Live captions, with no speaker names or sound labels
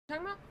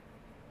Talking about?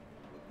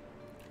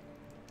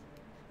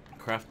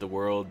 Craft the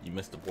world. You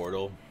missed the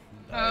portal.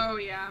 Oh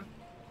yeah.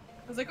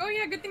 I was like, oh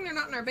yeah, good thing they're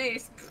not in our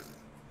base.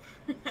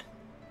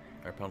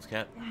 Our Pound's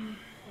cat. There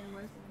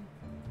was one.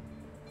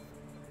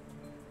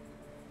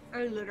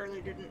 I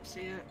literally didn't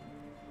see it.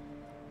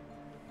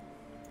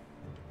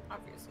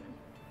 Obviously.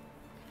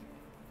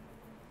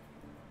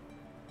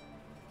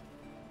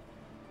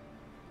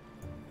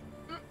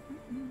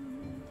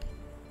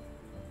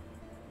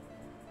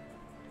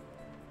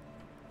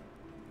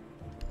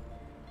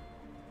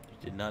 You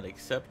did not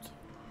accept.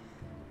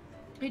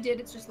 I did,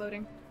 it's just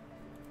loading.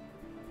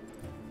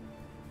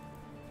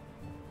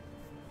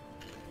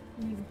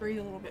 You need to breathe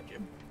a little bit,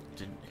 Jim.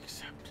 Didn't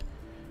accept.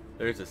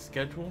 There's a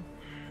schedule.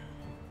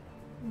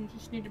 You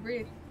just need to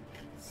breathe.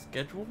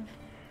 Schedule?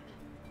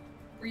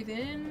 Breathe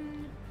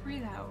in,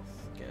 breathe out.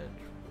 Schedule.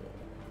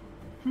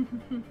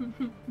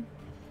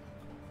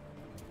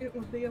 It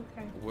will be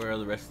okay. Where are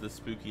the rest of the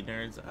spooky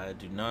nerds? I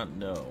do not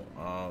know.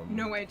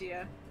 No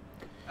idea.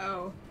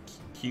 Oh.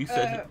 Q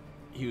said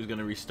he was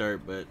gonna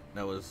restart, but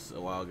that was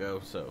a while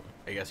ago, so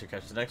I guess you'll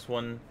catch the next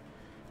one.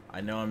 I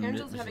know I'm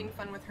Angela's having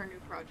fun with her new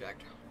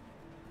project.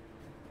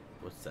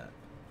 What's that?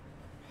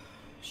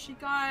 She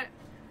got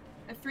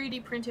a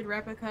 3D printed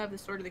replica of the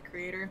Sword of the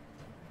Creator.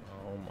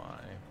 Oh my.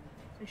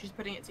 And she's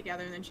putting it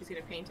together and then she's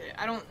gonna paint it.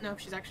 I don't know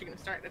if she's actually gonna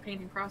start the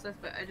painting process,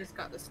 but I just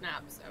got the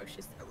snap, so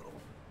she's a little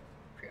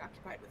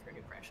preoccupied with her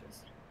new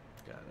precious.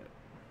 Got it.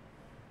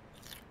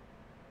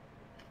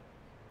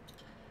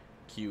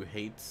 Q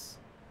hates.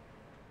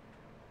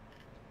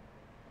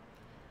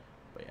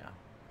 But yeah.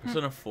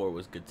 Persona 4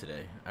 was good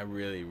today. I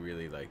really,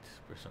 really liked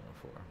Persona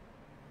 4.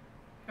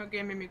 That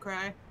game made me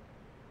cry.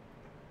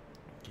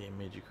 Game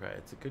made you cry.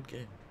 It's a good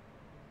game.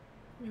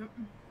 Yep.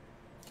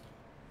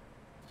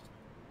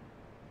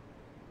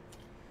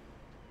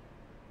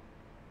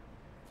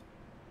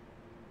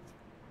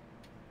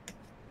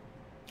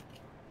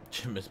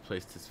 Jim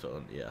misplaced his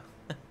phone. Yeah.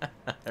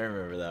 I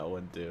remember that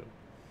one too.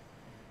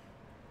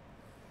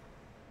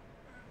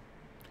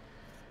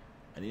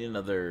 I need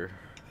another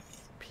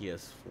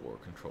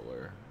PS4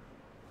 controller.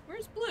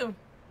 Where's Blue?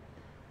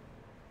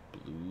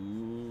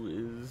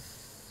 Blue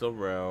is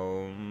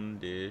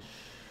around-ish.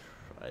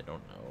 I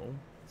don't know.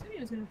 Said he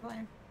was gonna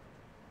play.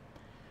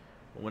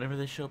 Well, whenever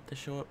they show up, they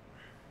show up.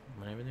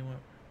 Whenever they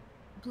want.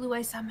 Blue,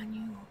 I summon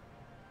you.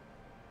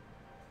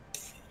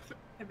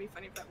 That'd be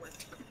funny if that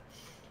worked.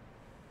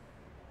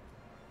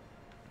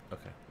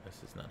 Okay,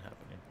 this is not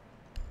happening.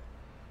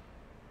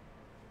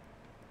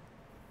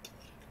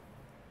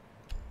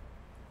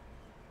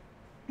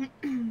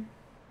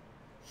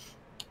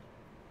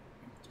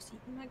 Just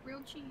eating my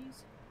grilled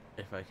cheese.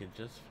 If I could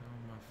just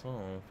find my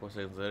phone 4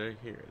 seconds later,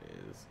 here it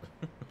is.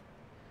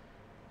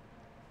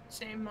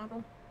 Same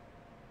model.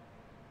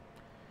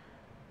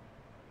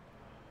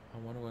 I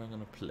wonder what I'm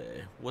gonna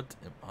play. What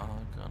am I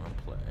gonna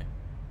play?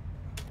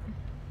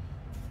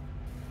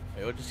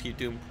 Maybe I'll just keep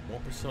doing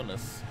more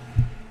Personas.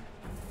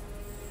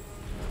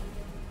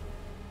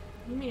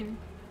 What do you mean?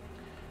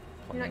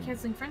 You're not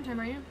canceling friend time,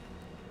 are you?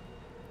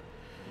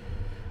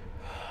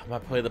 I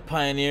might play the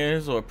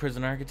Pioneers or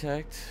Prison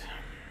Architect.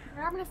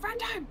 We're having a friend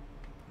time!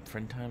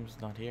 Friend time's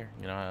not here.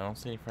 You know, I don't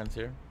see any friends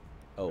here.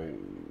 Oh.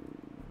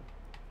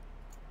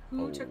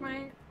 Who took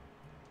my...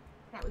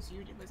 That was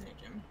you, wasn't it,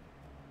 Jim?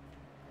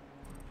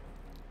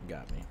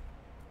 Got me.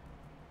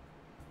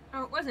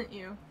 Oh, it wasn't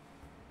you.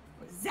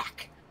 It was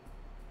Zach!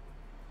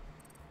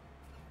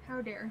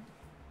 How dare.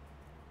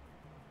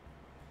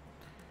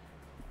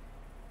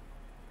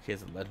 He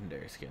has a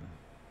legendary skin.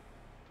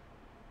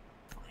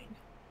 Fine.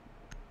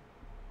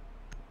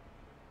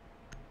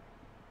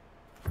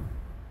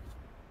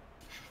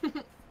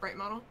 Bright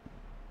model.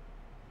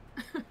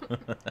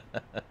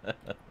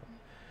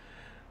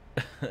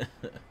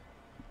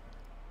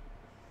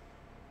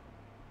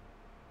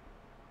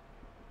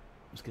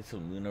 Let's get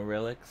some Luna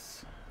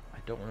relics. I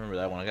don't remember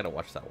that one. I gotta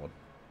watch that one.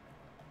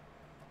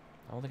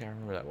 I don't think I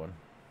remember that one.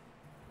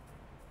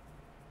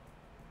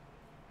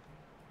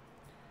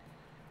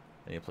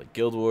 I need to play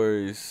Guild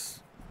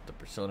Wars. The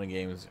Persona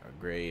games are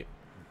great.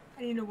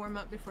 I need to warm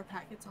up before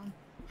Pat gets on.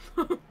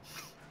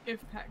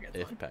 If Pat gets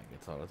on. If Pat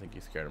gets on, I think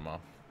you scared him off.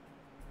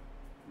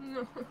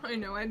 No, I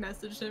know. I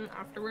messaged him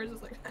afterwards. I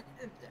was like, dang.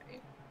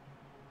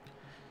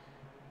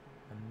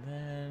 And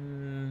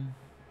then...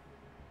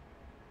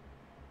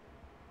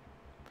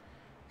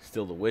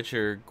 Still The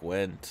Witcher,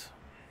 Gwent.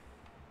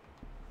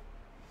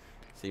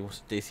 See,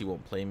 Stacy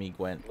won't play me,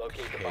 Gwent.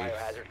 Locate the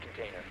biohazard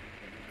container.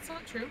 It's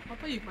not true. I'll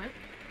play you, Gwent.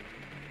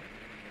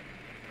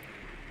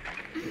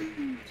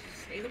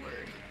 Say the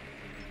word.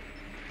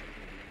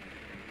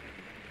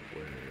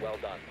 Well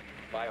done.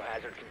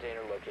 Biohazard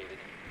container located.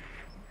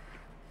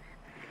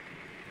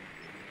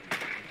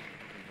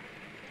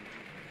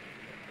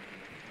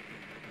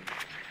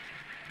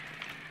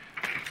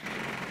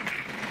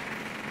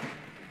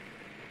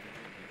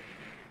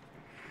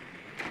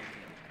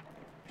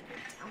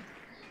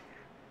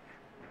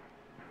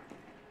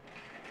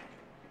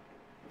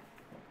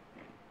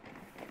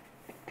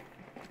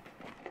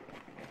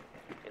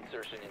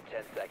 Insertion in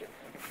 10 seconds.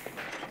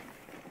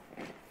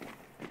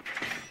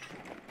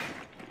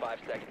 5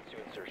 seconds to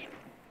insertion.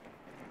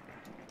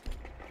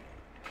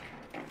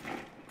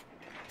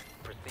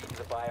 Proceed to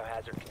the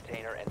biohazard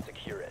container and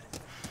secure it.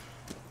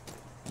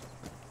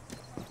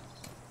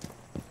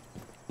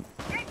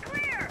 Get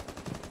clear!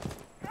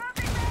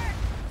 Dropping back!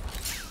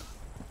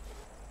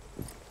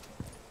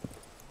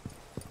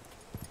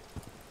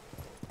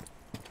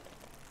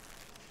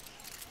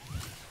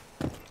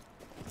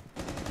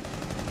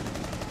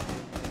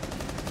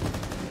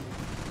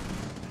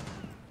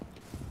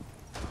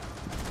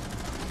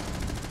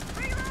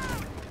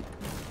 Reload!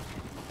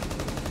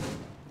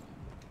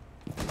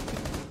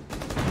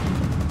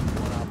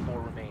 One op 4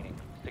 remaining.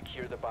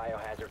 Secure the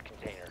biohazard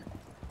container.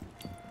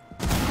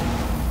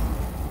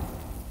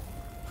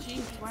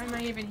 Jeez, why am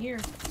I even here?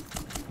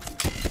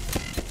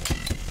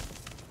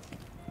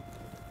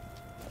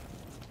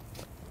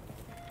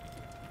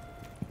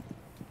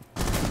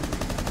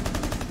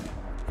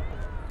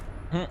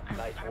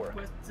 Nice work.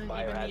 Wasn't even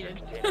Biohazard needed.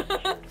 container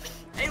secured.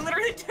 It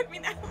literally took me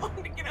that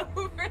long to get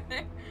over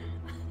there.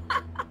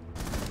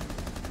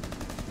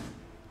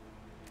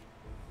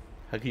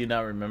 How can you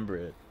not remember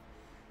it?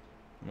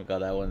 Oh my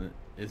god, that one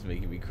is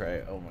making me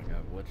cry. Oh my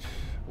god,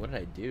 what did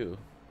I do?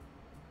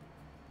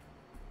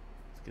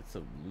 Let's get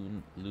some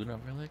Luna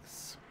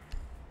relics.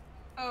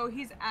 Oh,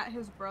 he's at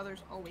his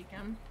brother's all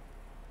weekend.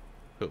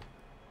 Who?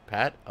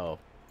 Pat? Oh.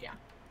 Yeah.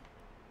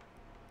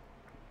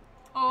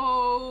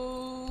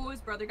 Oh, his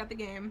brother got the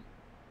game.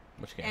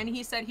 Which game? And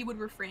he said he would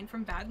refrain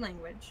from bad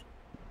language.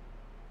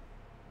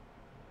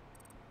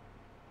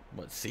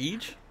 What,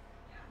 Siege?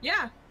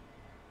 Yeah.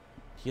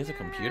 He has a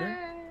computer?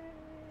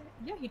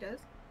 Yeah, he does.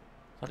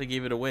 I thought he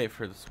gave it away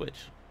for the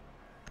Switch.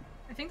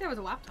 I think that was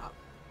a laptop.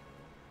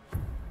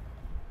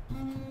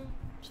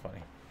 It's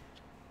funny.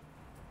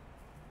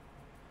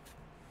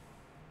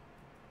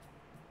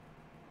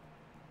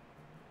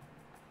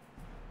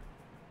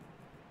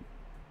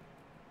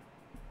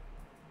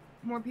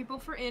 More people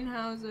for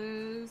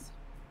in-houses.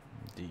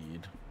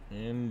 Indeed.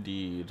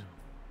 Indeed.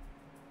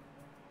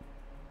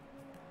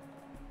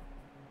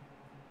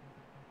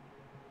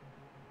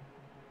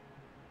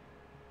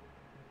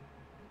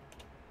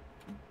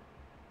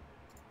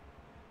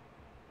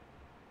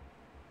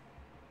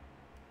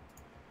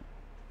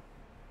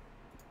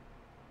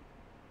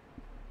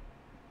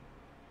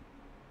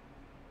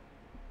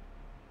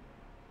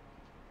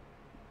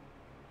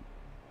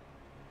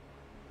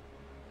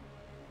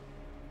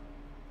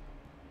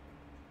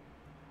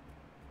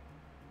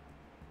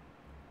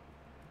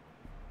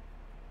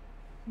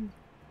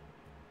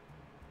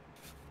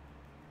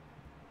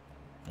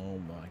 Oh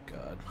my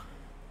god.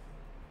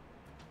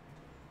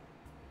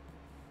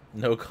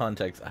 No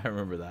context. I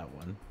remember that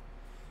one.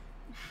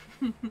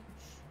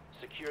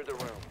 Secure the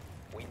room.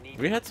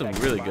 We had some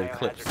protect really the good biohazard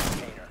clips.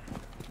 container.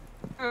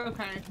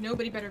 Okay,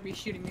 nobody better be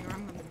shooting me or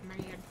I'm gonna be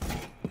mad.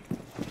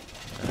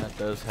 That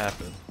does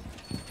happen.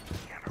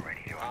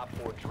 Op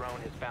 4 drone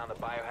has found the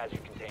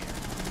biohazard container.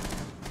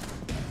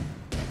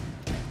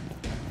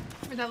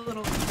 Or that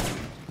little...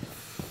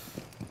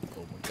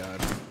 Oh my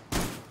god.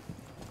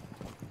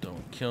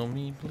 Don't kill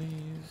me, I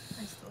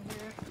please. still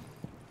hear it.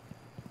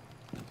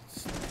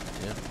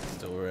 Yep,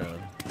 still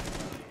around.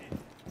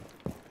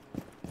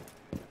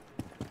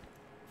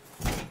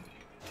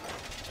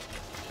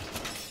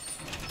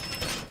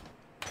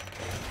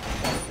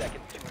 1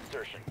 second to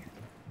insertion.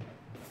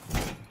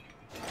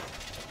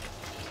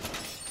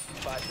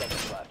 5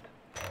 seconds left.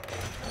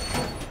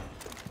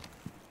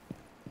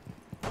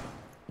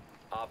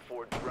 Op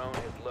 4 drone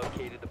has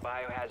located the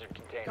biohazard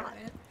container. Got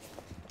it.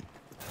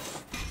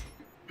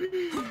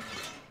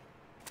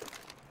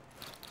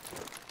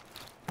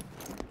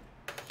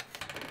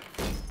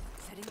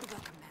 Setting the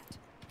welcome mat.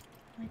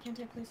 Why can't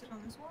I place it on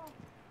this wall?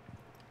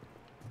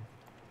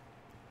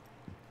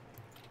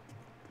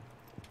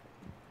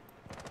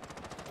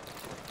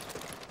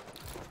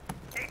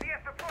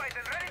 APS deployed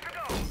and ready to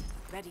go.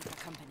 Ready for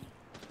company.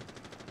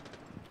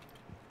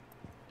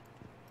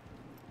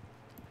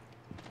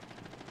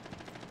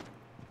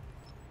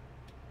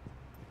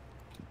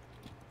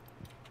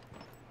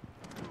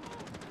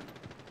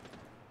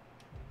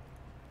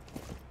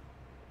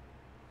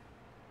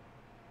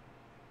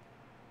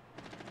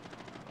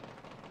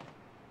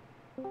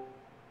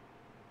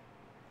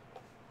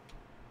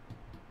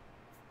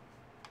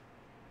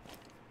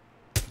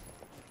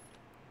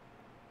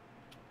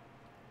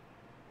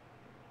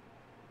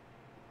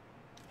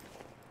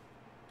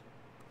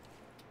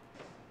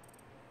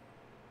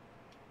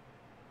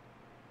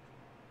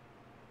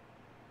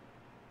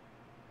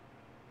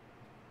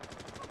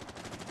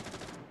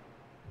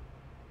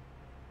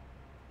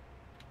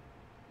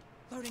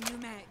 Loading new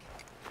mag.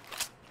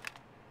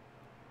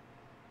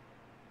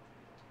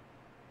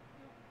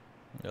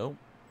 Nope.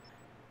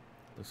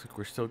 Looks like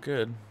we're still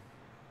good.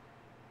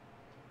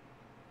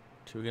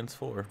 2 against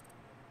 4.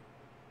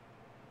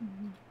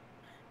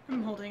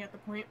 I'm holding at the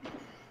point.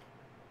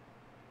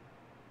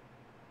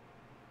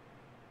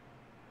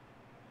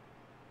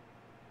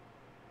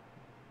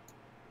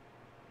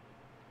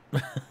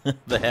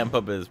 The hand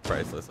pump is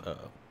priceless.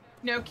 Uh-oh.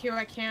 No, Q,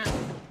 I can't.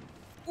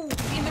 Ooh,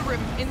 in the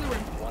room, in the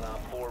room. 1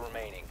 op 4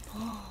 remaining.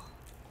 Oh,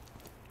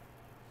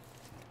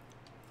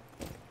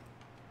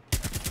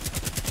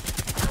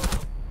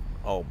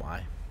 Oh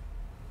my.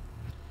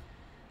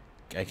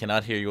 I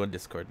cannot hear you on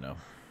Discord now.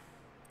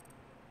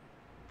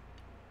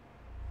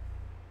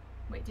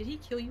 Wait, did he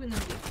kill you in the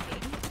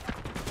beginning?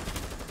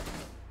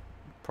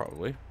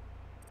 Probably.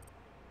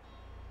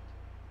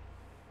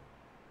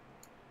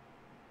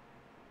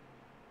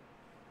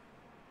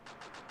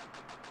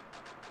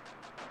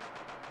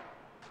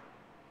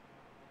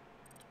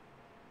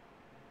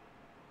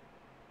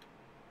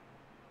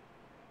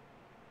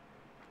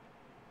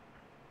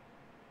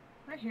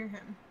 I hear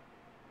him.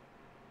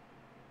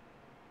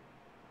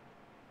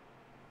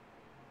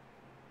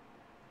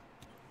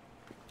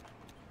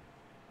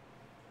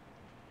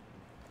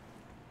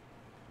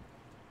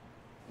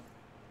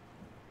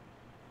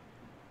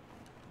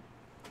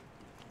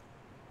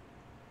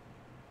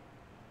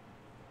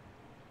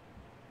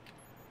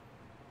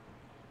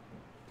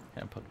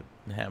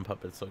 Hand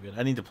puppet's so good.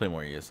 I need to play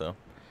more ESO.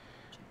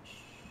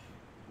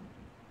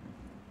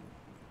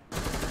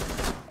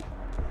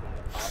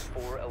 Op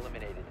 4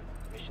 eliminated.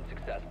 Mission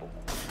successful.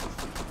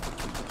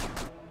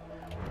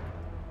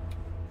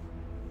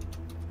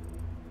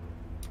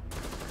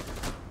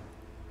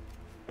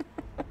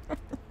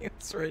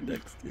 It's right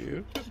next to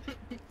you.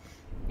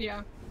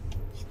 Yeah.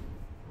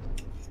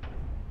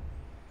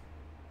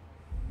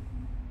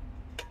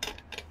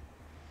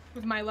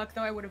 With my luck,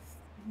 though, I would have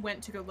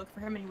went to go look for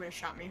him and he would have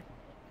shot me.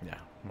 Yeah,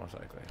 most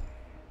likely.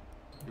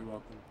 You're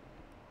welcome.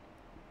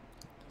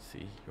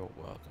 See, you're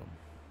welcome.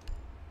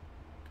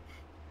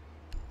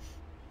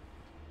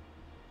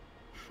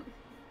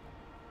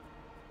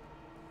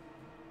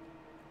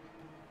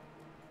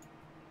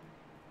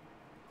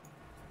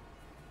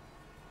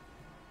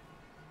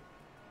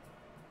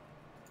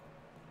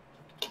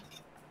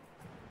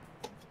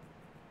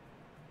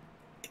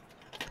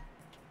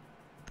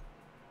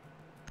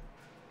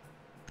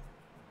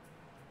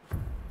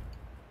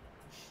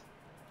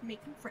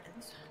 Making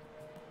friends.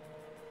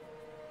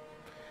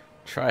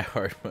 Try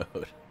hard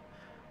mode.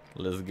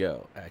 Let's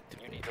go. You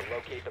Activate. need to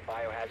locate the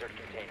biohazard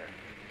container.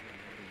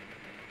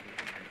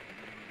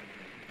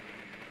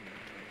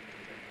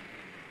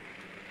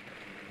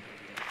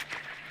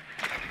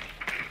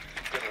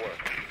 Good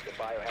work. The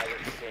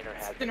biohazard container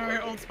has In been our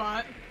located. old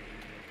spot.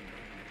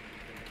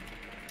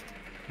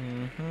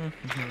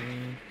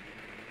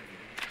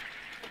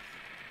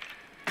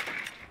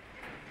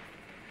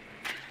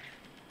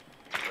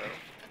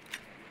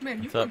 Man,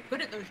 you What's were up?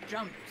 good at those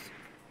jumps.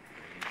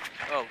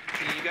 Oh,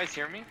 can you guys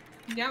hear me?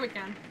 Yeah, we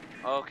can.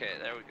 Okay,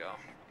 there we go.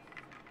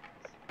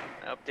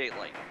 My update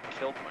like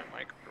killed my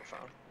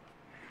microphone.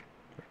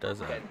 What does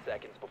 10 that?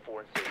 seconds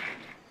before insertion.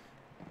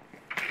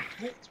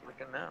 It's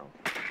working now.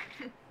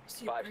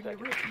 See 5 where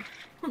you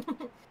seconds.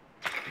 were.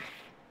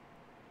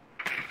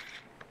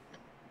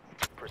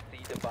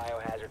 Proceed to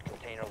biohazard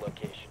container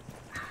location.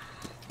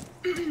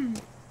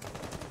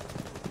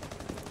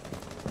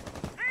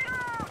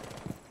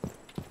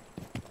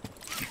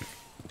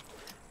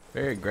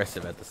 Very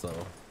aggressive at this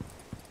level.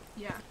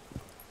 Yeah.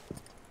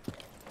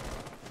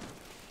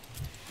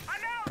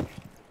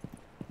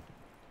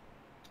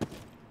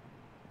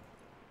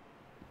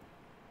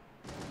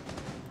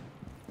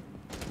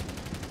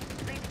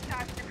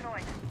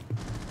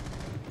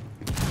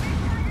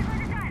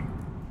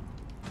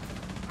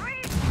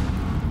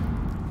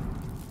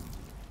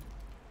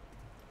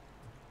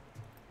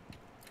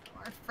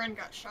 Our friend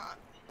got shot.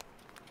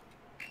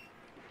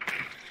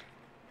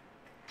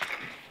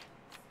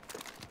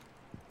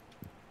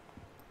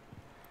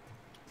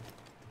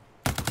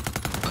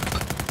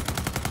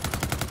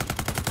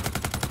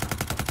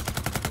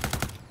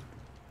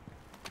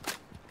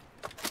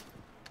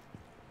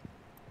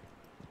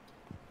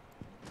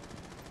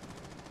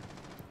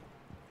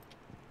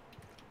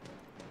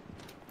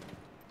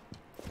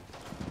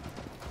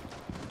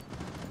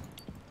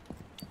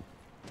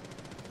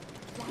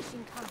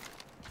 Flashing car.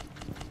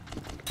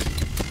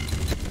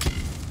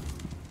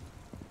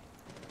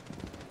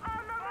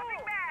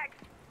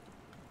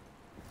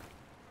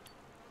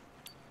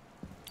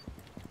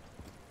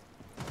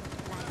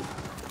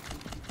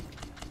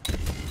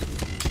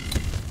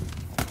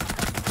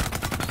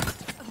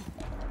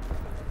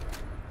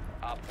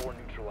 Op 4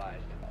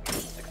 neutralized.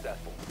 Mission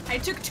successful. I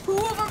took 2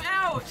 of them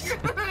out!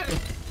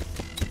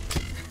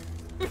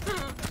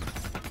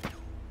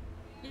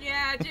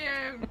 Yeah,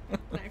 Jim!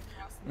 Knife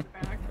cross in the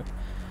back.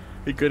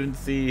 He couldn't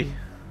see.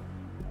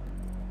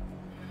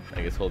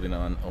 I guess holding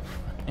on. Oh.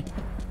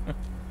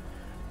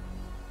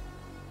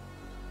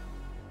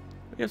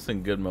 We have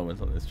some good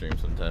moments on this stream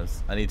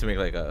sometimes. I need to make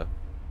like a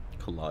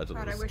collage of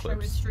God, I those wish I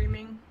clips. was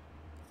streaming.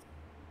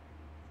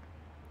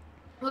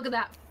 Look at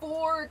that.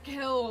 4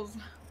 kills.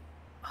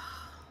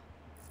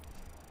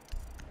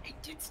 I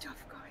did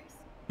stuff,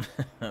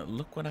 guys.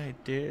 Look what I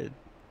did.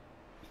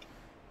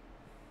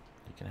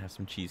 You can have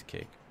some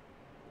cheesecake.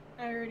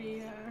 I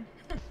already,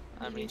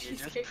 I mean, you're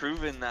just cheesecake.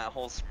 proving that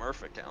whole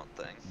Smurf account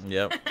thing.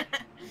 Yep.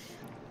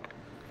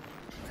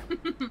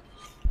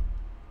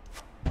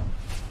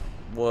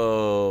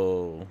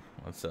 Whoa.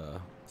 That's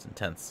it's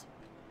intense.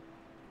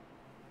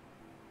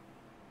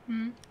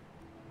 Hmm?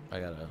 I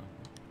got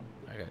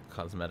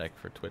cosmetic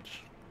for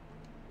Twitch.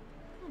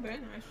 Oh, very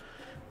nice.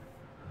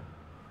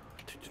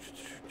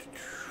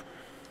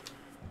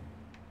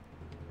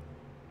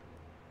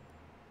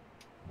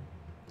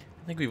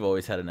 I think we've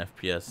always had an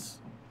FPS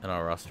in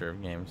our roster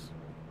of games.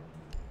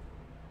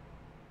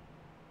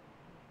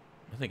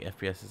 I think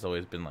FPS has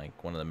always been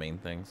like one of the main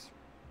things.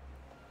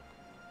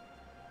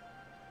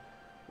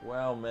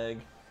 Wow, Meg.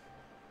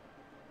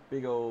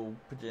 Big old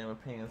pajama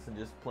pants and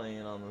just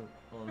playing on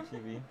the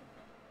TV.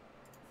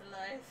 It's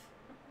life.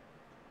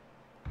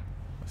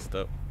 Messed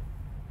up.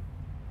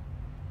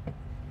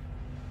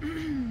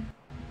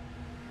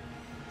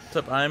 What's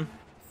up, I'm?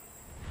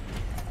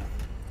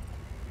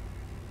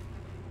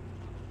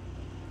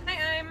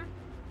 Hi,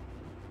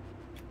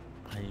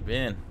 How you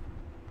been?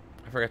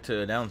 I forgot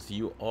to announce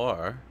you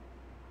are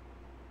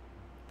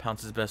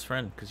Pounce's best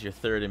friend because you're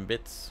third in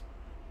bits.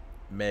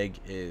 Meg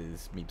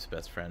is Meep's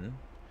best friend,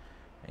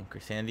 and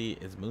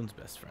Chrisandy is Moon's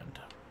best friend.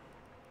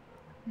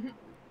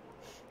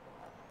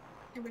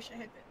 I wish I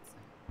had bits.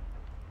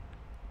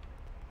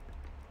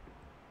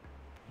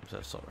 What's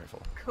that assault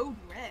rifle? Code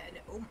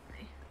red. Oh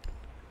my.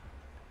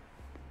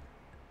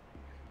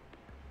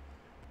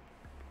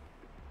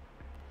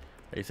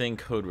 Are you saying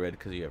code red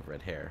because you have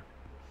red hair?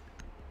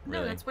 No,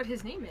 Really? that's what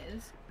his name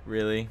is.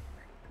 Really?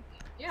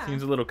 Yeah.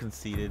 Seems a little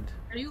conceited.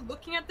 Are you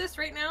looking at this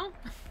right now?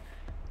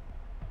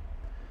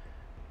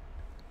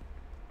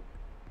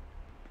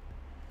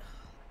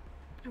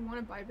 I want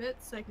to buy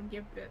bits so I can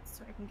give bits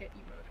so I can get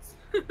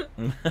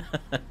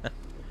emotes.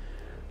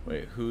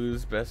 Wait,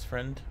 who's best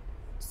friend?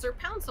 Sir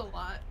Pounce a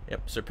lot.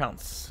 Yep, Sir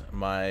Pounce,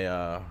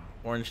 my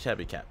orange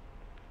tabby cat.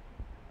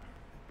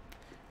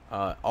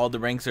 All the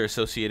ranks are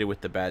associated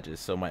with the badges.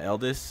 So my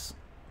eldest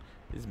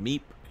is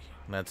Meep,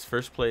 that's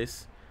first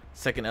place.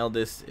 Second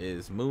eldest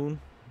is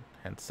Moon,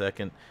 and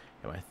second,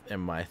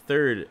 and my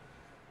third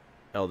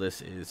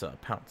eldest is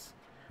Pounce.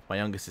 My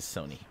youngest is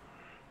Sony.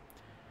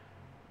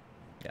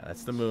 Yeah,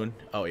 that's the Moon.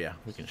 Oh yeah,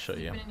 we can show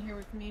you. Been in here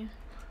with me.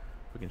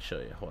 We can show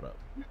you. Hold up.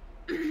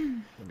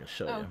 I'm gonna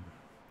show you.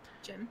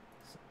 Jim.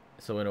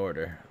 So in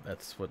order,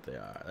 that's what they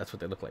are. That's what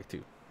they look like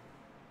too.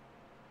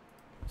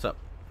 What's up?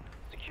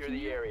 Secure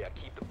the area.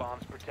 Keep the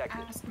bombs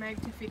protected. Ask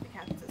Meg to feed the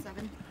cats at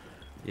 7.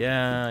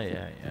 Yeah. Thank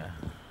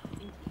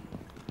you.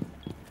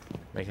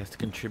 Meg has to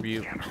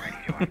contribute. It's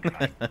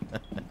Right,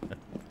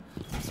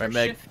 our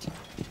Meg. shift.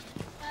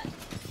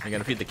 You're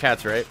gonna feed the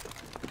cats, right?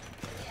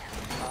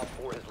 Op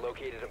 4 has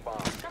located a bomb.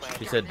 Plan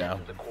She your said no.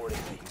 actions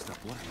accordingly.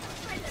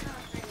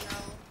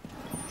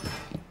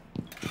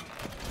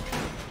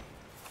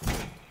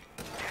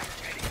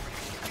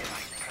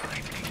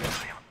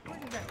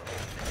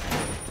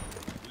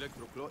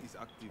 Electroclaw is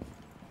active.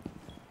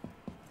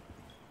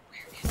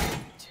 Where is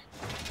it?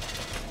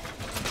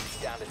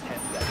 Down to 10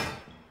 seconds.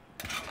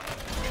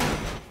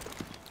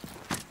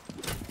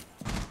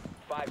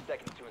 5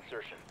 seconds to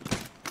insertion.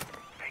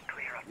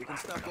 You can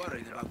stop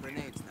worrying about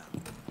grenades now.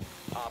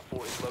 Op 4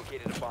 has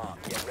located a bomb.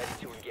 Get ready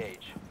to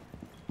engage.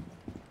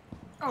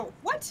 Oh,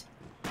 what?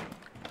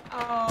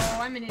 Oh,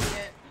 I'm an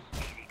idiot.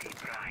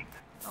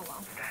 Oh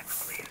well.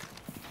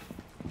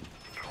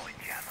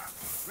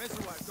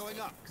 Reservoir going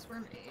up.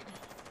 Swarm aid.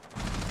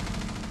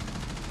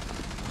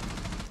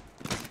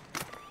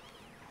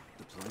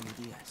 Deploying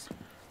EDS.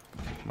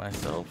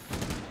 Myself.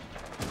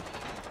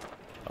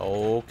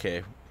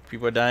 Okay.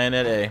 People are dying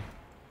at A.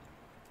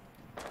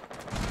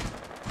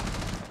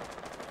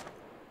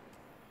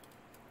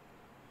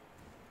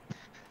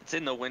 It's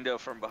in the window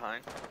from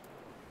behind.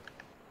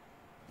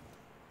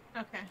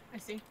 Okay, I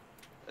see.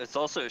 It's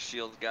also a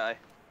shield guy.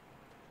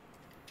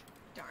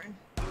 Darn.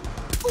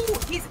 Oh,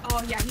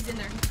 oh yeah, he's in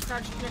there. He's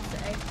crouched next to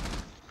A.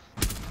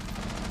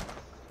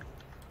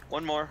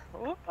 One more.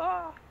 Oh,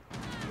 ah.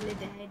 They're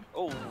dead.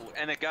 Oh,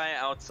 and a guy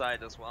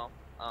outside as well.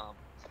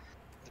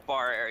 The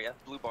bar area,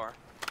 blue bar.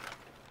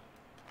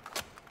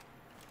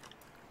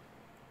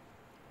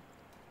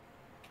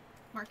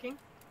 Marking.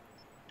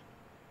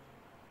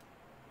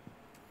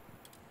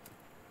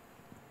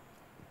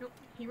 Nope,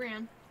 he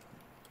ran.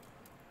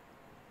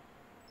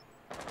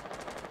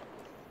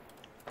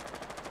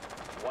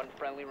 One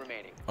friendly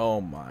remaining.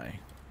 Oh my.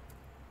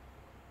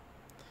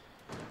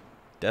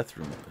 Death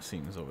room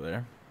seems over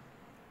there.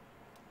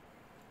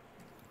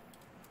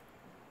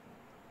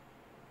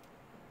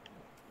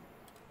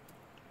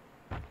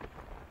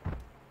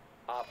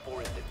 Op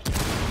 4 is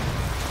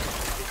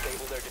defused.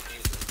 Disable their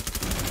diffuser.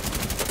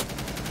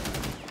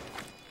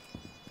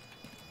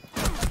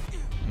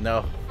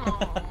 No.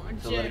 Oh,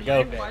 So Jim, let it go.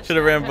 I watched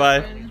Should've that ran by.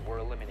 happen. These were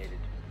eliminated.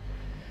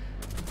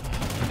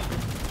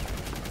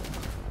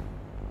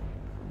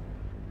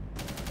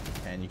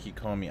 And you keep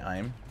calling me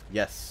I'm?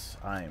 Yes,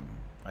 I'm.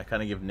 I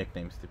kind of give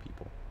nicknames to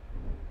people.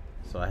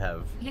 So I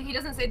have... Yeah, he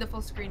doesn't say the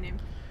full screen name.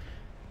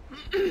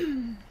 Would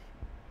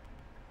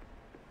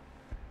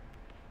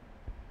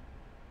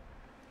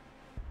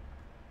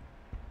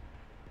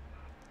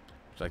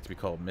you like to be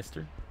called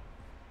Mr.?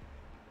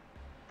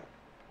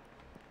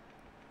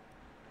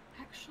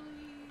 Actually,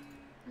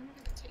 I'm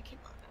gonna take him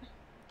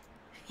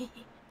on.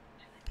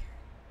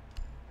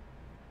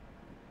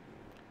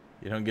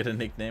 You don't get a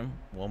nickname?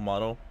 Well,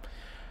 model,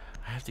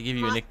 I have to give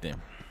you a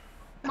nickname.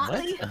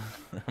 Motley.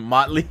 What?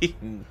 Motley?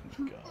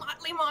 God.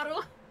 Motley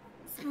model.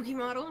 Spooky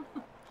model.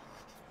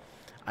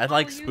 I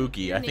like you-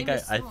 Spooky. your I think name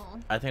is small.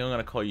 I think I'm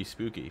gonna call you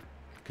Spooky,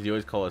 because you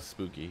always call us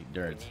Spooky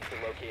You nerds. need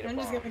to locate a I'm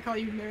just bomb. gonna call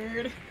you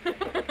nerd.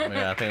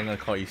 Yeah, I think I'm gonna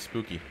call you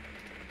Spooky,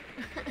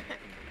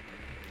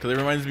 because it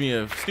reminds me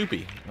of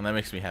Snoopy, and that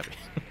makes me happy.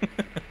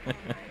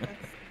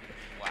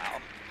 Wow.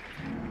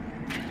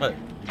 What?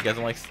 You guys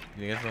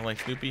don't like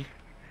Snoopy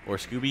or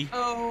Scooby?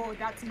 Oh,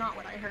 that's not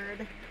what I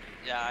heard.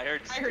 Yeah, I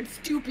heard. I heard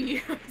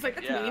Stoopy. I was like,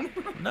 that's Yeah. mean.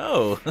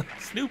 No,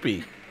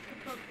 Snoopy.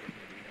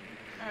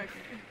 Okay.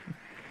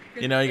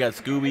 You know, you got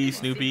Scooby, Well,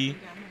 Snoopy, down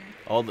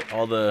here.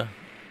 all the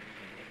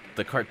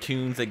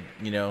cartoons that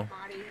Body.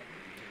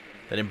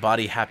 that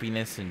embody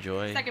happiness and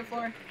joy. Second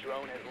floor.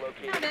 Drone has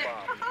located Found a it.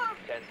 bomb.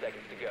 10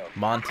 seconds to go.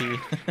 Monty.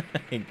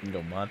 You can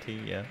go Monty,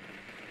 yeah.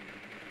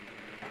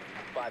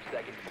 5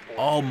 seconds before.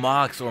 Oh,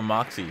 Mox or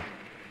Moxie.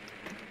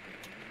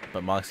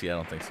 But Moxie, I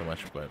don't think so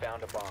much. But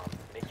Found a bomb.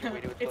 Make your way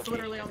to its It's location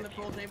literally and on the defuse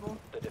pool it. table.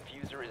 The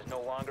diffuser is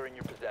no longer in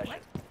your possession.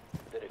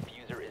 The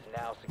diffuser is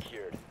now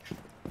secured.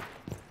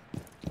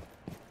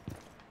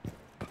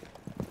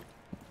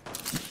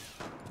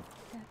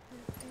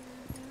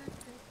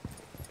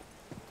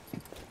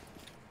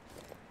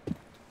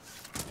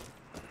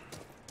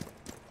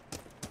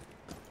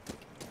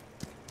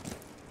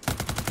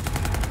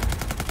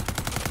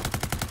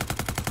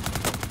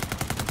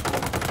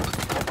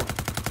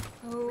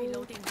 Oh.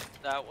 Reloading.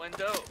 That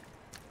window.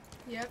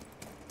 Yep.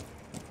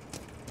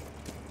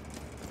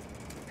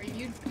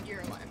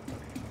 You're alive.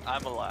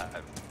 I'm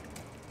alive.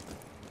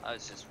 I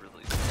was just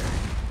really scared.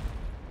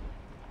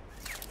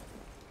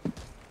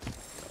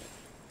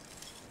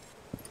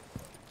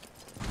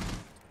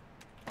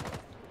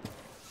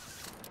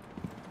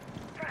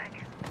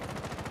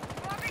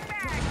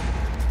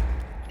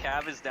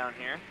 Cav is down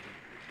here.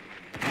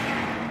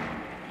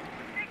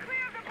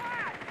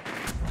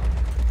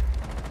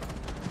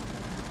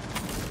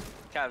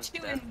 Cav's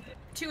dead.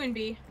 Two in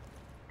B.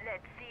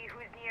 Let's see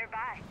who's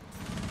nearby.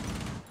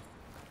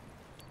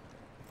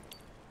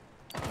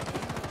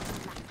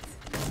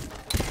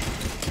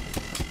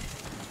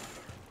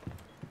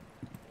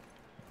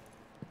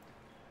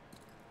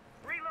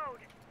 Reload.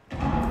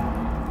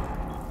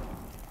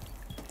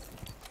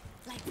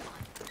 Lights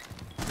on.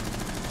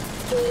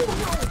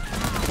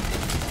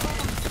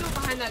 Still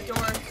behind that door.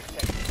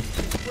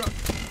 Bro.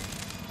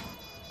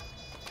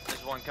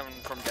 There's one coming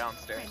from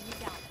downstairs.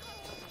 Friendly down.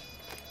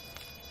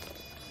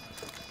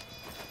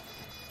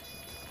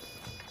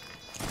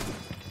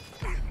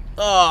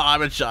 oh,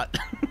 I'm in shot.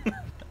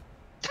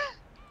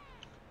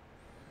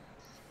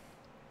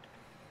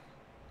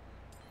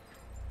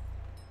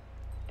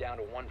 Down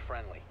to one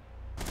friendly.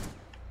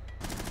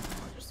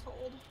 Just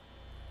hold.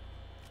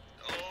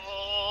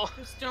 Oh.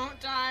 Just don't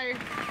die.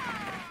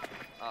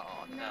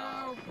 Oh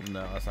no. No.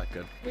 No, that's not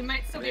good. We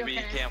might still Maybe be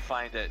okay. you can't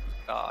find it.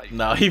 Oh, you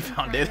No, he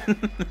found it.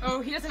 Oh,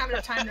 he doesn't have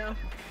enough time though.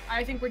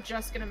 I think we're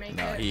just gonna make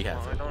No, it. he has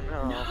Oh, I it. don't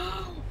know. No.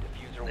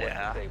 Diffuser was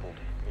Yeah. disabled.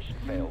 Mission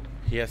failed.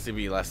 He has to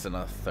be less than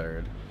a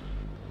third.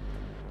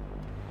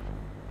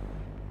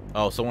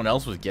 Oh, someone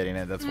else was getting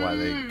it. That's why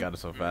they got it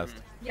so fast.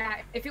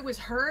 Yeah, if it was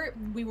her,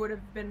 we would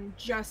have been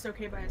just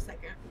okay by a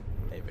second.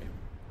 Maybe.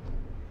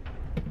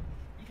 I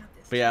got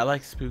this. But yeah, I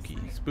like Spooky.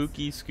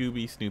 Spooky,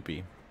 Scooby,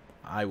 Snoopy.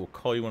 I will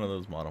call you one of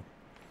those model.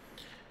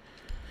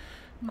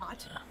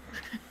 Mott.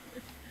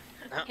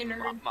 Hey,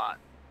 nerd. Mott.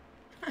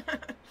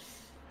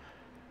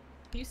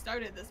 You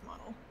started this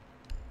model.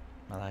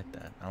 I like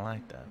that. I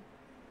like that.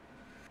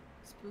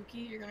 Spooky?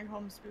 You're gonna call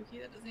him Spooky?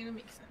 That doesn't even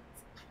make sense.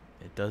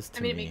 It does to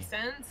I mean, me. it makes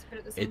sense, but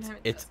at the same time,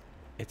 it doesn't.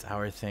 It's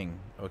our thing,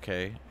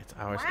 okay? It's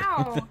our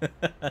Wow. thing.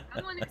 I'm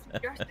the one who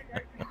suggested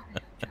it.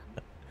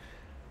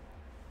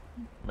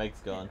 Mike's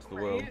gone to the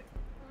Right? world.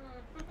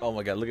 Oh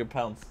my god, look at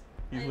Pounce.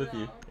 He's I with you.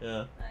 know. Yeah. I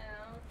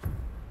know.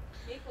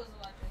 Nico's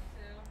watching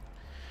too.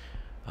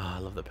 Oh, I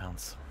love the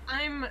Pounce.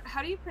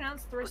 How do you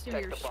pronounce the rest of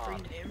Protect your the bomb.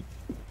 stream name?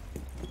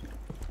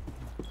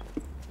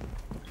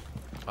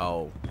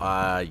 Oh,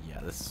 yeah,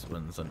 this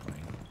one's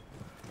annoying.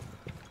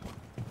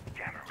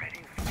 Jammer ready.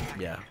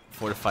 Yeah,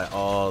 fortify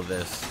all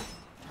this.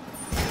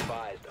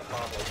 Advised, a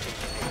bomb location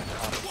is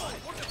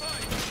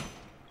compromised.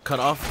 Cut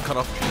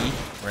off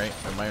B, right?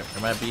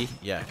 Am I B?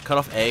 Yeah, cut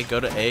off A, go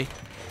to A.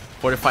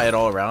 Fortify it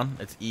all around.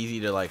 It's easy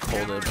to like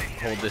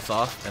hold this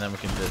off, and then we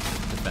can just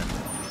defend.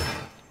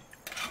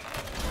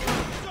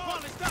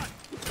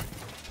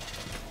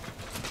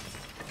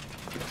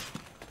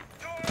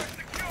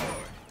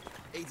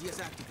 ADS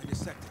active in this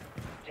sector.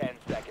 10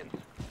 seconds.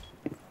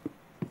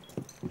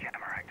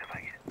 Jammer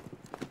activated.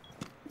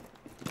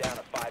 Down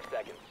to 5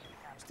 seconds.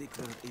 Stay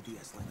clear of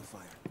ADS line of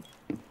fire.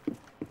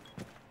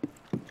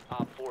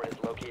 Op 4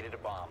 has located a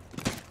bomb.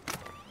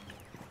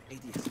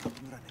 ADS up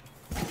and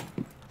running.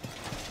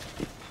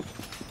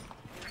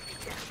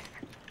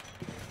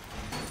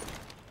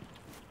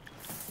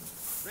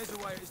 Razor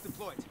wire is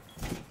deployed.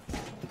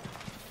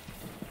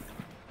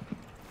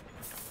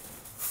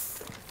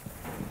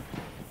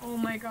 Oh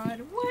my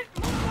god, what?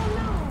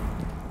 Oh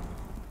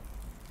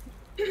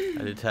no!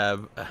 I did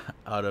tab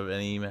out of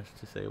any message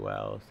to say,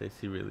 wow,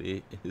 Stacy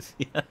really is.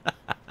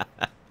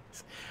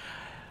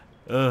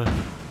 Ugh.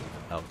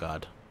 Oh,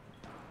 God.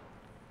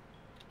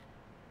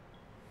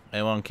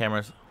 Anyone on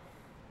cameras?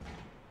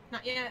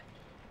 Not yet.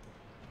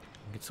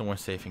 Get somewhere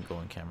safe and go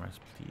on cameras,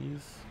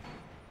 please.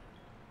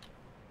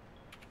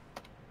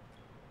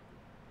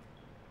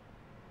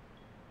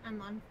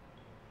 I'm on.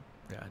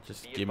 Yeah,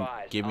 just Be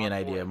advised, give me an Op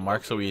idea. 4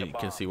 Mark so we located a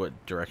can bomb. see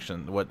what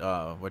direction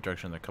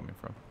they're coming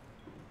from.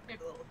 We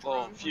have a little Oh,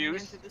 drone coming in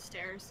fuse. through the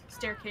stairs.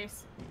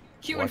 Staircase.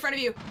 Q in What? front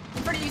of you.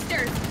 In front of you,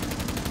 stairs.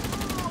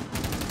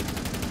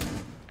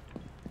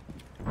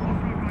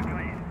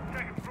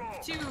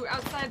 Two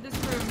outside this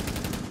room.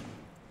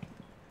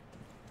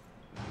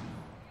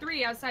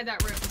 Three outside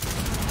that room.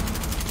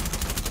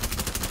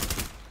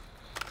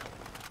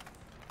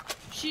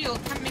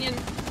 Shield coming in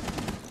to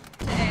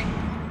A.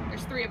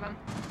 There's three of them.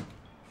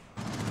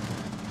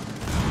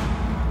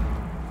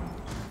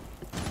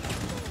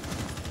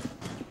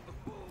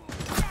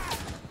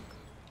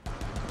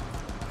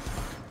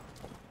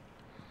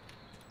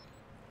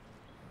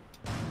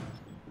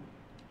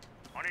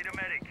 I need a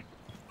medic.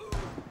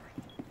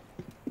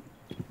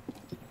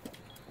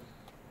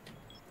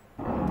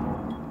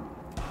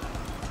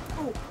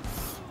 Oh.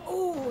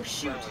 Oh,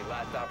 shoot. Friendly,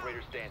 last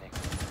operator standing.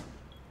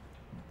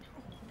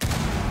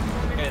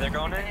 Okay, they're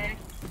going in.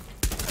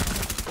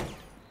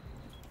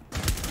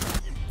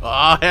 Oh,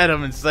 I had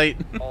him in sight.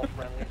 All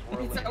friendlies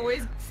were It's eliminated.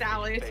 always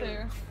Sally,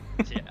 too.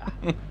 Yeah.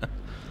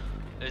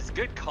 There's a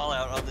good call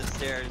out on the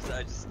stairs.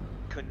 I just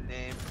couldn't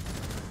name.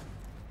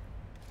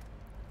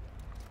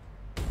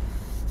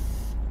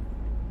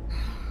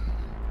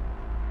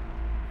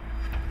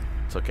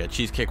 It's okay.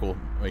 Cheesecake will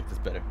make this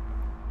better.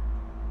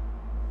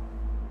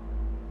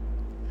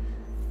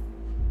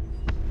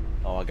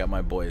 Oh, I got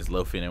my boys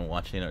loafing and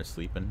watching or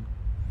sleeping.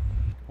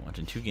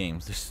 Watching 2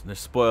 games. They're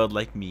spoiled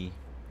like me.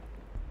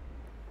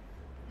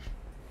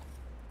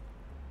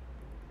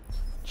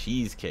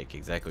 Cheesecake,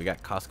 exactly. We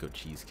got Costco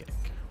cheesecake.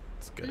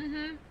 It's good.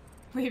 Mm-hmm.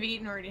 We've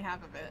eaten already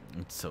half of it.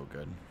 It's so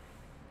good.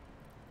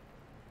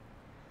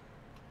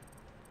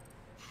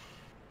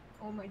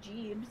 Oh, my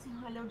jeebs.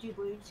 Hello,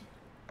 jeebs.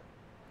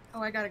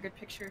 Oh, I got a good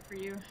picture for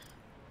you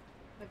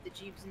of the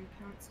jeebs and the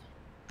pants.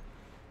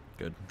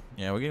 Good.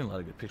 Yeah, we're getting a lot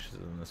of good pictures of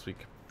them this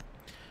week.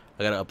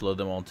 I gotta upload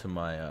them all to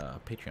my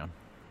Patreon.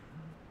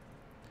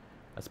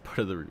 That's part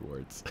of the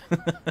rewards.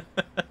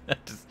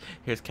 Just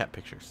here's cat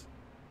pictures.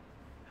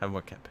 Have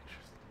more cat pictures.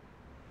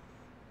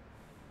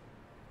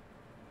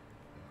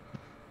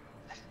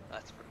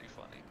 That's pretty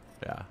funny.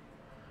 Yeah,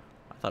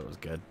 I thought it was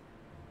good.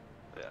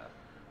 Yeah.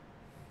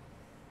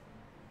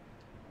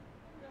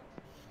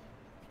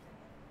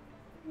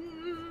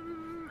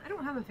 I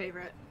don't have a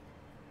favorite.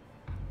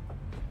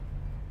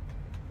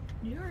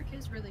 New York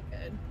is really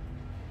good.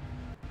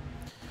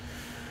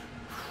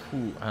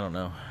 Ooh, I don't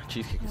know.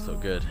 Cheesecake is so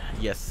good.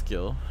 Yes,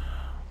 skill.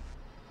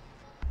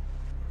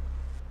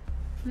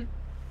 The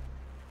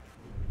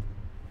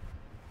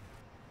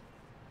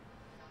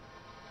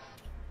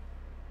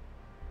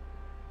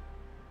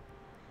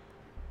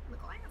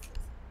glasses.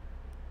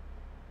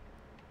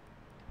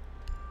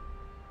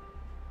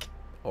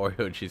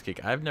 Oreo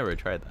cheesecake. I've never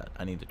tried that.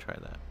 I need to try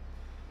that.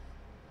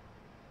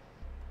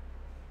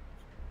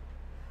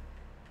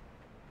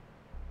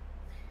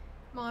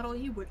 Model,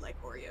 you would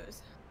like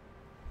Oreos.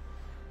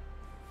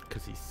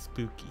 Because he's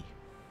spooky.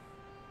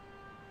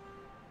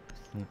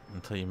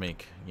 Until you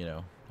make, you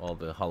know, all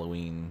the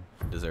Halloween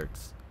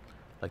desserts.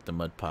 Like the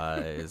mud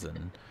pies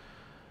and...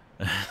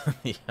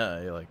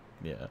 yeah, you're like,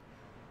 yeah. I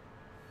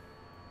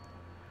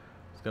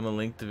was going to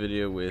link the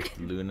video with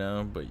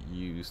Luna, but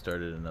you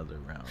started another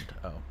round.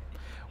 Oh.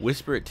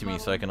 Whisper it to me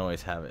so I can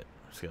always have it.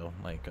 So,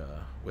 like,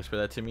 whisper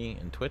that to me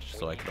in Twitch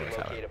so I can always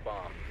have Locate it. a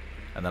bomb.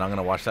 And then I'm going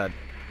to watch that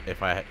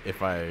if I,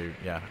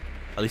 yeah.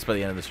 At least by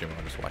the end of the stream,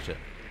 I'll just watch it.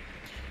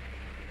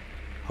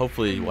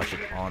 Hopefully watch it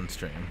on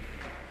stream.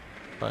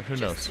 But who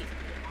knows?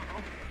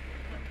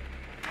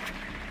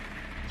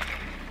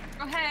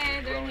 Oh,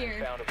 hey, they're in Drone has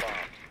here. found a bomb.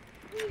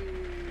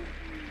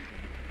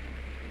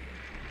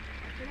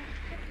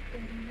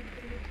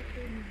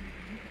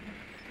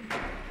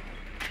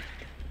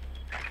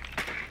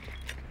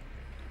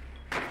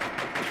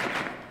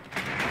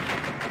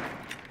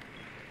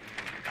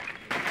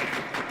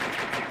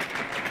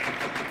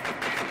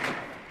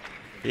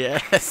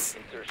 Yes.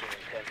 Insertion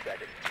in 10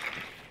 seconds.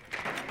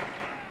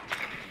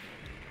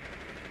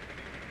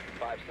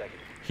 5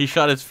 seconds. He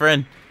shot his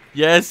friend.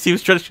 Yes, he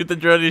was trying to shoot the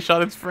drone and he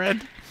shot his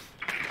friend.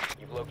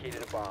 You've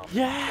located a bomb.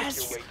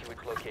 Yes! Make your way to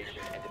its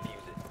location and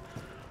defuse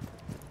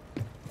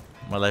it.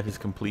 My life is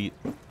complete.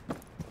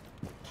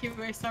 Q,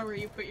 I saw where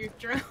you put your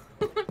drone.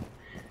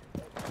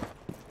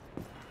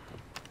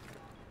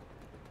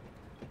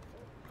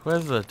 Who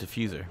has the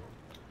diffuser?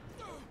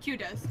 Q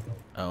does.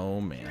 Oh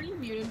Are man. you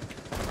muted?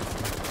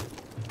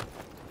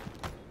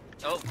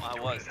 Oh, I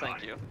was.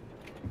 Thank you.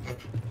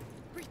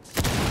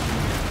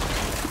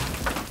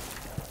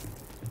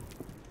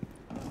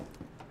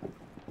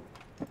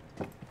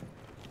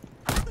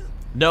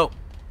 No.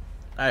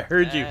 I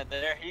heard you. And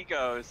there he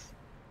goes.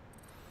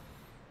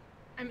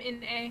 I'm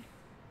in A.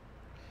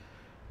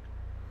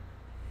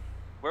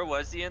 Where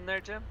was he in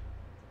there, Jim?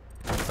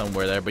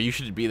 Somewhere there, but you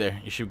should be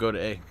there. You should go to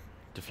A.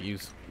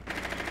 Defuse.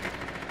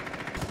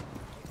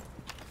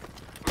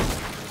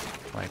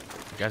 Like,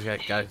 you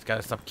guys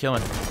gotta stop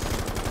killing.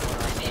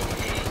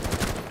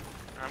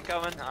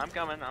 I'm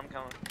coming.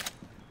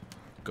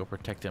 Go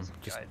protect him.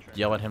 Just Guy trying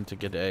yell at him to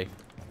get to A.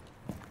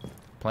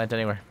 Plant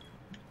anywhere.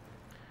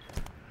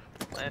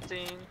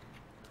 Planting.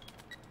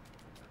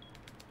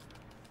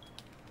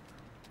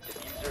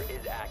 Diffuser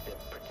is active.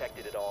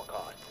 Protected at all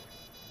costs.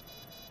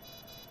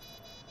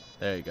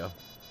 There you go.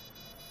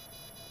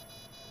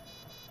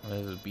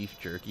 There's a beef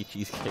jerky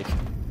cheesecake.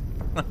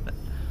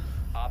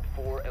 Op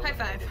 4 High eliminated.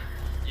 five.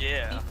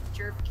 Yeah. Beef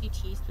jerky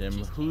cheese. Jim,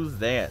 cheesecake. who's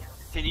that?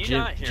 Can you Jim,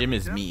 not hear Jim me,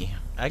 is Jim? me.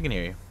 I can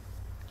hear you.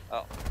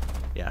 Oh.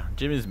 Yeah,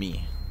 Jim is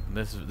me.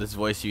 This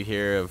voice you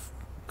hear of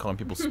calling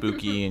people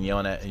spooky and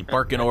yelling at and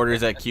barking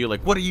orders at Q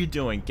like, "What are you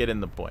doing? Get in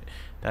the point."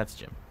 That's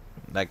Jim.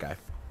 That guy.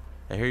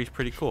 I hear he's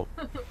pretty cool.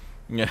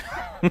 Yeah.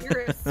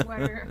 You're a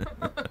sweater.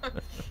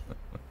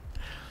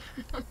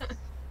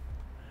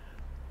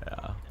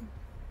 Yeah.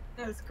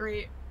 That was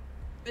great.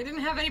 They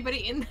didn't have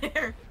anybody in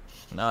there.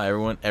 No,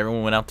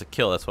 everyone went out to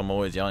kill. That's why I'm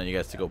always yelling at you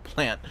guys to go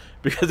plant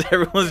because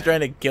everyone's trying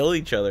to kill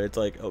each other. It's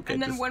like, okay.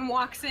 And then just- one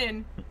walks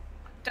in,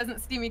 doesn't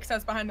see me because I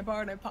was behind the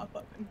bar, and I pop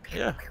up and.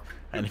 Yeah.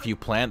 And if you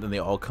plant, then they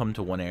all come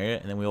to one area,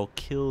 and then we all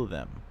kill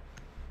them.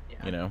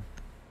 Yeah. You know?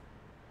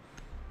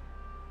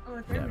 Oh,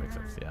 it's Yeah, right makes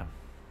sense. there.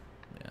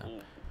 Yeah.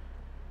 Ooh.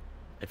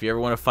 If you ever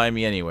want to find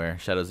me anywhere,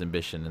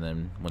 Shadowsambition, and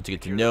then once you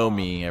get to know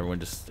me, everyone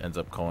just ends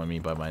up calling me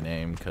by my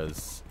name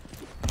because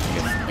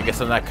I guess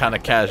I'm not kind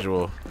of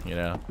casual, you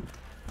know?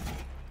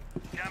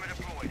 Jammer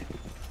deployed.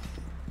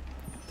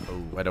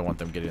 Oh, I don't want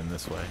them getting in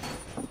this way.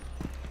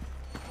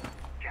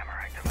 Jammer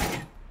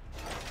activated.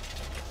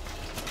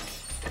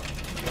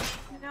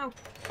 No.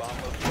 Bomb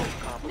location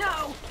compromised.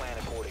 No. Plan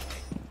accordingly.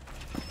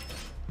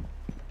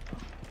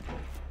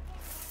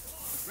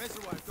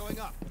 Razor wire going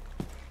up.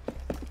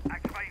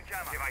 Activating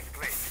jammer. Device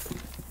cleared.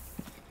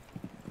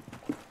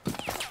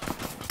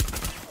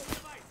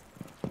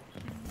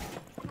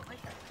 I don't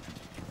like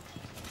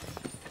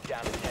that.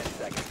 Down to 10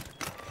 seconds.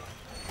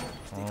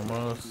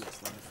 Almost. Yes,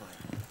 let me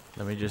find.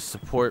 Let me just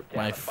support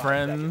Down my to 5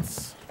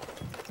 friends.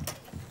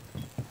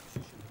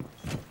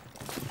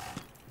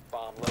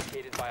 Bomb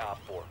located by Op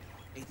 4.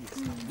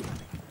 ADS.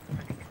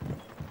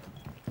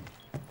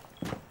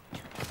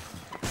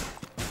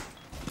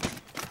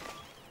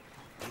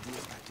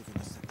 ADS active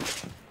in a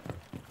second.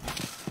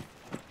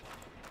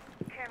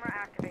 Camera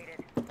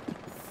activated.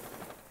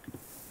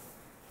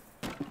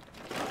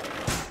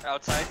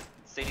 Outside.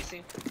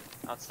 CDC.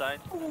 Outside.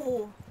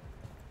 Oh.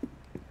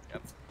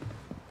 Yep.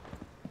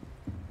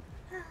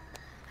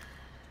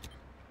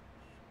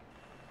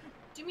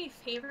 Do me a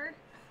favor.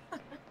 I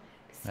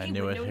Stay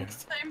knew it window here.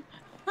 next time.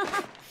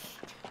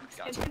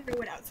 I didn't know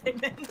what outside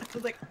meant. I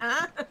was like,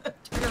 huh?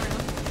 Turn around.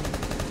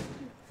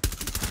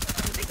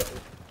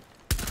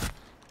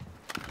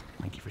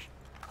 Thank you for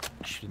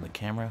shooting the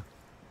camera.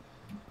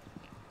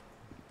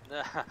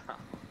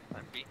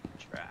 I'm being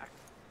tracked.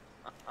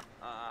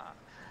 I'm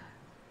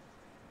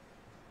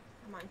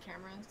on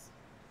cameras.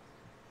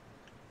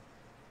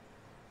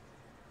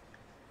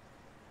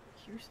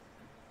 Here's.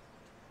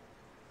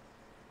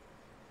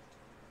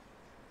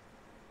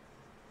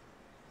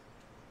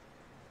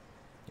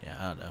 Yeah,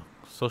 I don't know.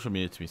 Social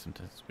media to me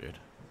sometimes is weird.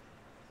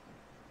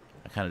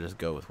 I kind of just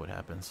go with what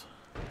happens.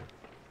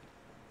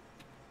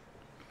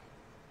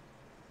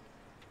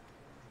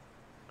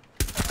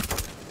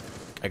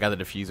 I got the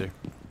diffuser.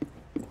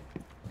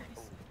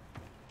 Nice.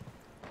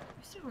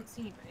 I still don't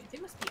see anybody. They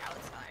must be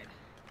outside.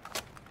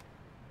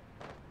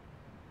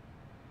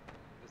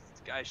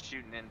 This guy's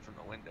shooting in from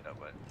the window,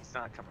 but he's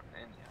not coming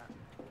in yet.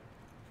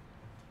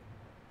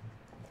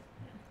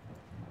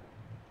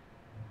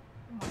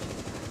 I'm watching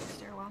the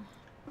stairwell.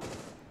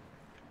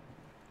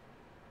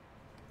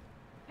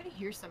 I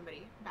hear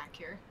somebody back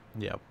here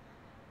Yep.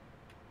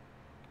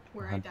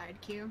 where I died,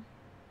 Q.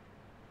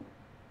 I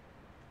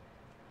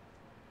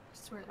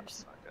swear there's That's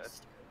some not good.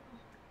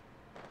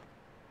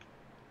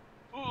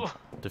 stairwell.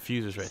 Ooh,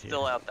 Diffuser's right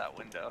still here. out that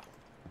window.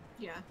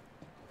 Yeah.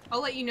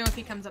 I'll let you know if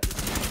he comes up the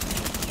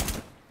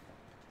stairs.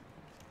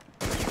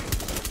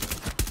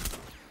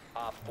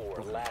 Op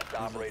 4, last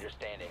operator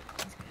standing.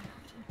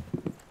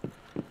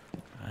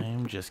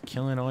 I'm just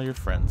killing all your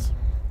friends.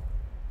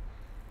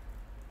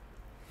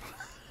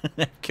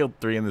 I've killed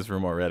 3 in this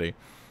room already.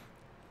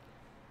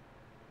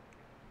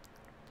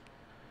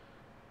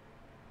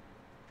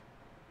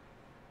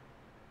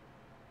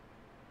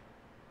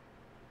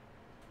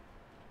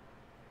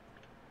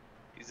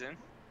 He's in.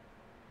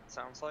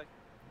 Sounds like.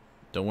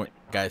 Don't worry,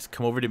 guys.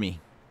 Come over to me.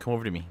 Come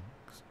over to me.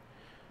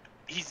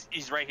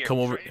 He's right here. Come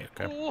He's over. right here.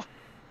 Okay. Ooh.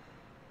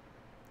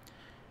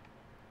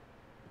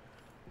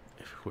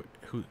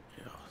 Who?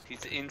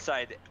 He's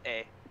inside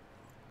A.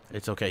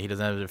 It's okay. He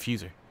doesn't have a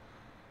diffuser.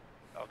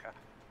 Okay.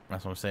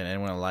 That's what I'm saying.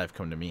 Anyone alive,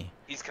 come to me.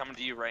 He's coming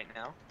to you right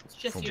now. It's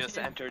just From- you Just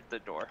today. entered the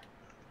door.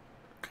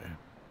 Okay.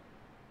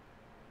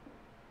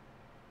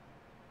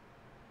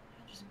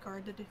 Just just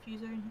guard the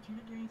diffuser and he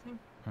can't do anything.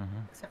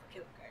 Except for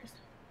kill guys.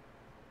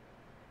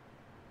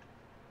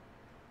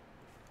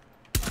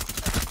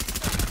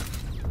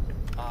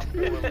 Op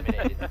 4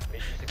 eliminated.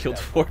 Mission Killed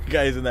successful. 4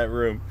 guys in that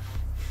room.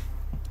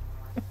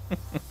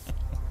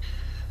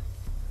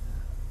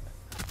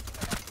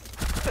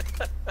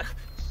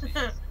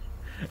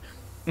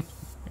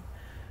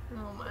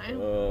 Oh my.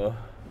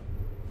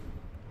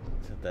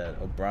 Said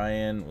that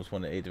O'Brien was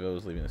one of the 8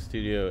 developers leaving the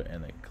studio,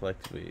 and they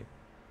collectively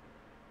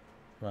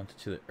wanted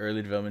to the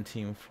early development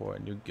team for a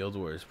new Guild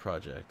Wars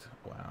project.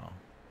 Wow.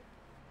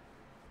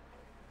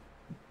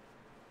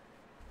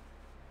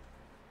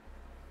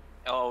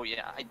 Oh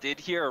yeah, I did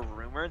hear a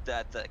rumor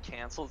that the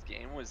canceled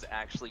game was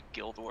actually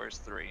Guild Wars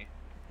 3.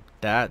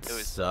 That It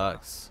was-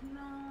 sucks. No,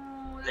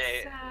 that's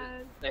They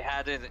sad. they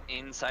had an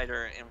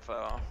insider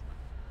info.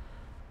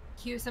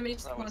 Q, somebody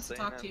just I was wants to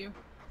saying talk it. to you.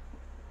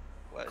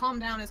 What? Calm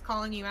Down is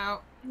calling you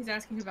out. He's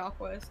asking who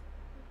Valko is.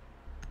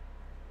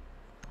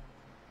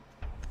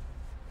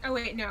 Oh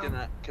wait, no.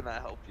 Can I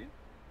help you?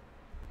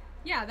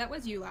 Yeah, that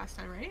was you last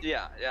time, right?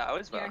 Yeah, I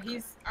was Yeah, about.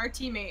 he's our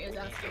teammate is We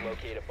need asking to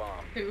locate a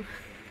bomb. who.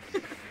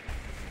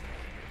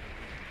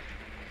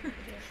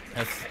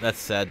 That's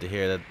sad to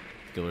hear that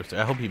Guild Wars 3.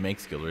 I hope he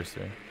makes Guild Wars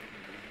 3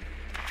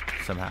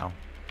 somehow.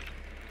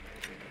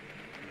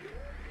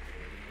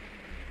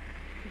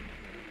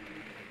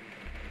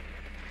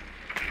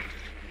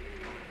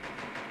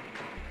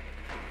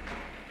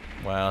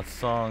 Wow,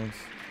 songs.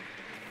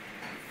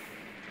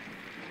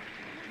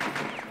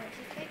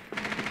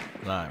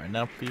 Not right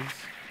now, please.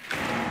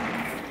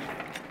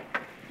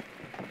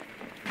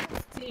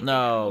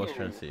 No, I was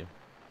trying to see. Be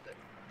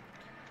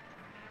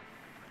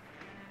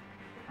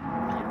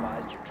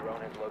advised your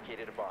drone has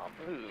located a bomb.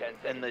 Ooh,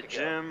 10 in the seconds to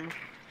go. gym.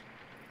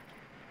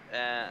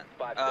 And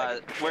 5 seconds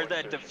where before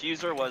that insertion.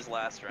 diffuser was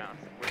last round,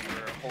 where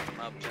we were holding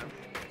up, Jim.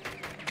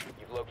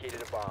 You've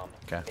located a bomb.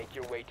 'Kay. Make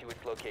your way to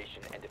its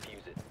location and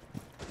defuse it.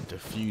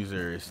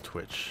 Diffuser is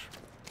Twitch.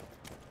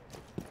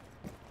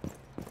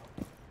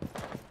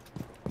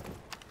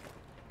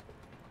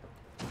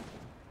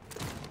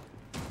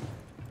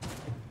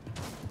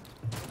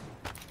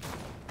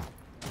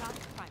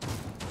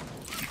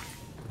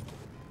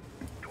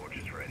 Torch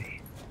is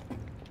ready.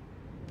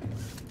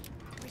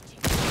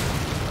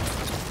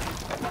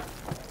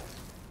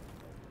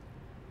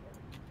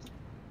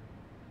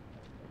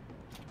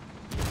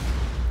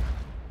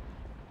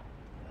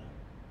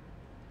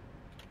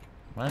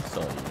 I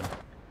saw you.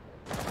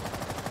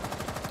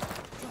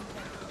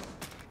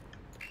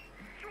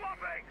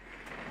 Swapping.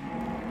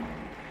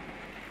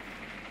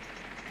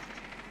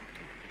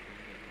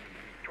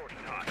 Torch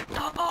is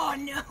hot. Oh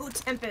no,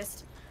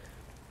 Tempest.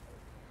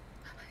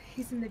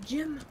 He's in the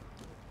gym.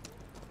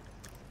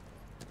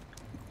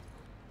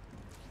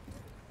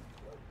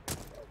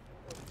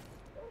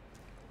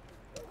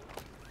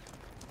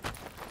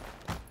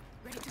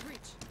 Ready to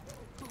reach.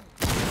 Boom.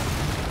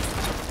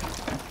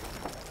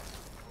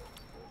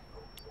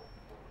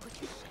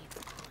 Put your shades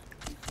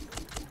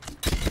on.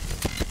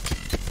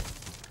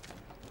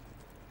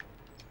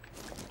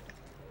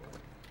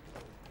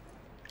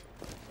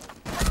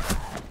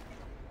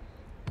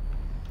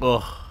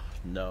 Oh,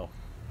 no.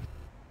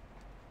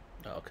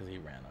 Oh, because he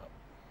ran up.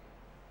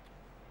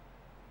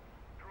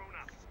 Drone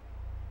up.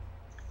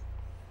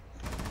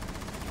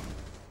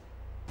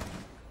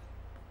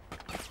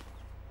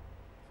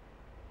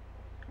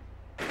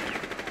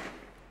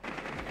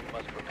 You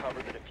must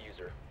recover the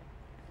diffuser.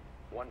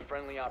 One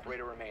friendly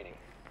operator remaining.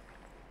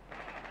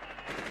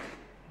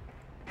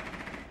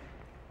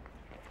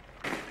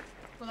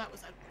 Well, that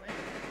was ugly.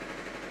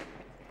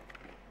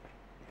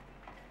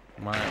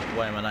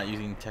 Why am I not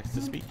using text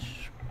to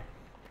speech?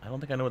 I don't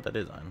think I know what that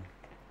is on.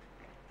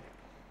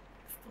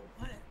 For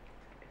what?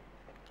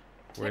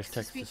 Where's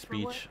text to Text-to-speech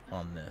for what? speech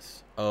on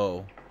this?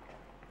 Oh,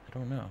 I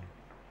don't know.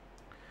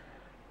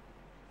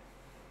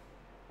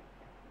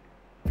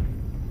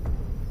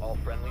 All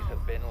friendlies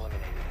have been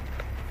eliminated.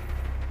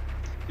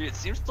 Dude, it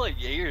seems like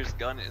Jaeger's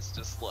gun is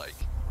just like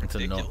It's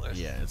annoying. ridiculous.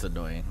 Yeah, it's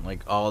annoying.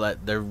 Like all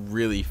that, they're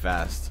really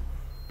fast,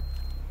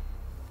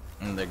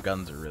 and their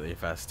guns are really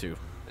fast too.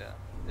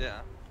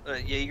 Yeah.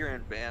 Jaeger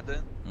and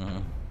Bandit.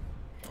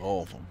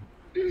 All of them.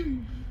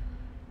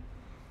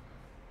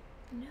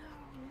 No.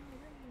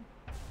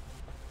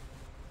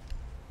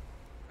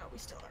 Oh, we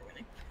still are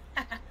winning.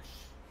 Okay,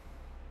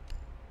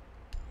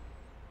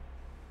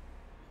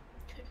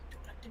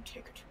 don't let them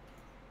take it.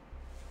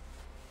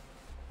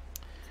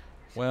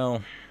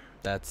 Well,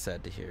 that's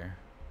sad to hear.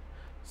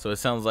 So it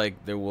sounds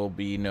like there will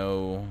be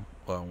no.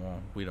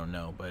 Well, we don't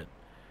know, but it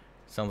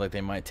sounds like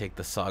they might take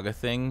the saga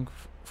thing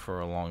for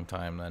a long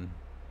time then.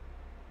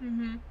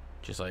 Mm-hmm.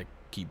 Just like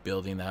keep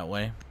building that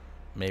way.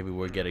 Maybe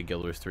we'll get a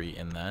Guild Wars 3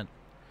 in that.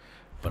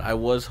 But I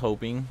was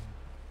hoping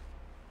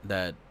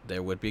that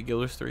there would be a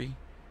Guild Wars 3,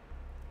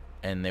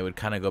 and they would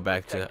kind of go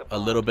back to a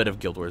little bit of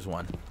Guild Wars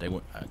 1. They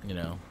would, you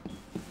know,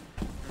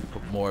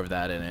 put more of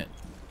that in it.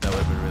 That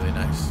would have been really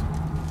nice.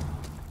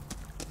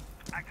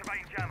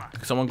 Activating jammer.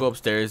 Could someone go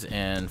upstairs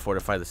and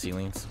fortify the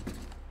ceilings?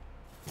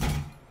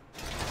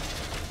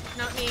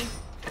 Not me.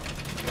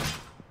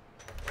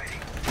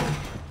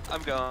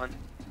 I'm going.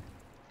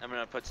 I'm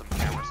gonna put some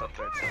cameras up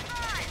there too.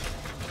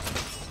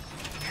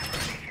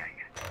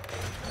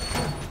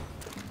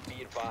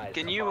 Be advised.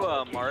 Can a you bomb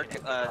location mark has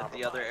been the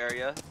compromised. other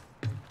area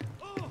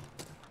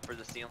for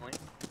the ceiling?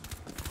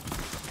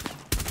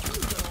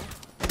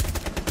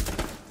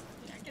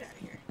 Yeah, get out of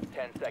here.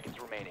 10 seconds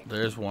remaining.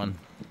 There's one.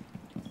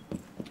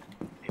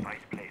 Device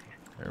placed.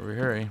 Hurry,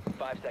 hurry.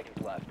 5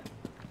 seconds left.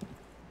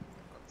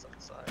 That's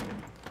outside.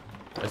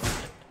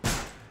 That's-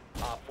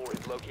 Op 4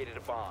 has located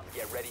a bomb.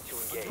 Get ready to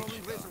engage. Only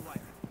razor wire.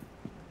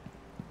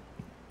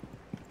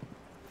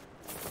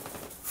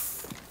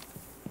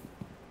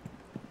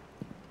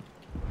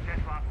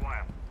 Set barbed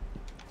wire.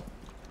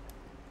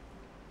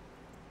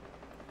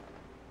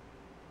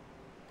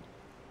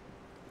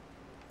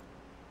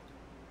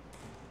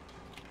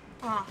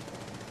 Ah.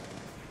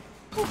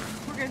 Whew,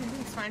 we're good.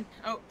 It's fine.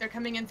 Oh, they're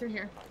coming in through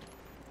here.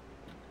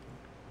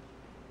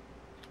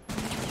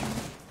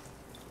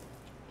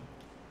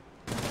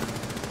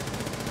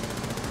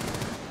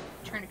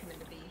 Trying to come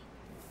into B.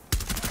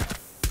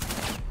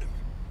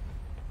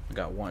 I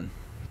got one.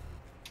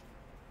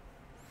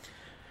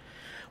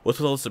 What's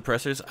with all the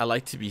suppressors? I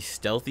like to be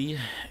stealthy,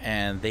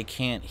 and they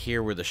can't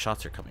hear where the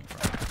shots are coming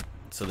from.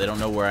 So they don't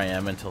know where I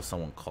am until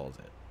someone calls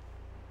it.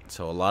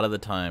 So a lot of the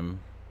time,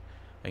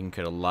 I can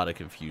create a lot of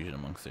confusion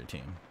amongst their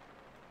team.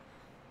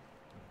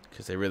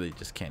 Because they really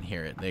just can't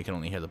hear it. They can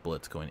only hear the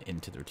bullets going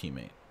into their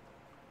teammate.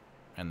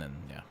 And then,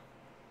 yeah.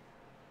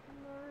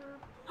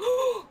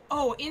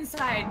 Oh,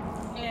 inside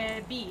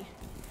B.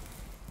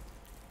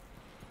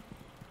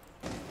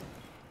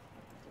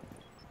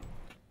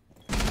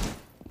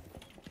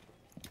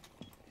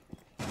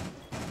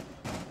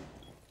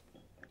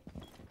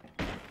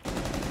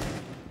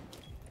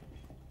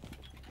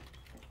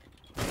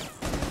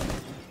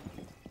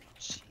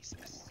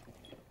 Jesus.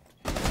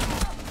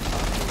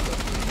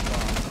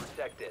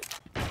 Protect it.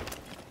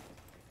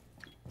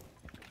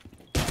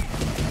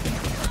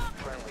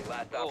 Friendly,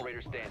 last Oh.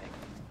 operator standing.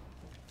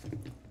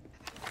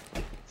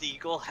 The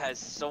Eagle has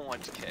so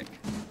much kick.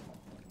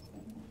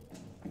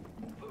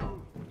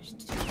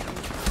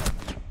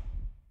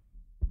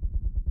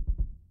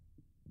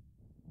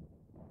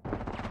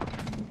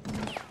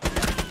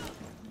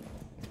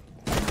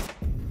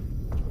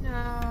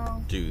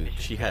 No. Dude,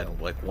 she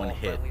had like one All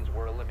hit. friendlies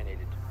were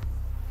eliminated.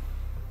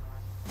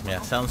 Yeah,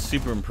 it sounds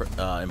super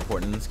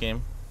important in this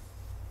game.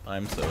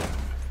 So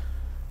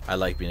I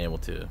like being able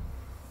to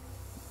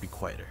be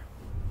quieter.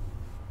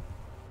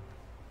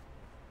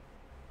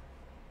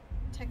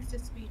 Text to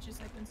speech is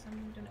like when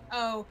someone done.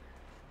 Oh,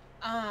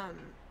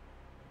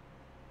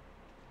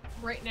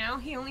 right now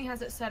he only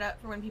has it set up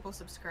for when people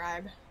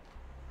subscribe.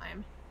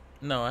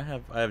 No, I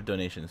have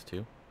donations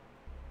too.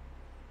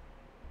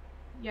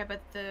 Yeah,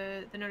 but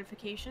the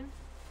notification.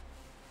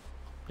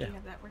 Do Yeah. you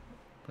have that working?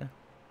 Yeah.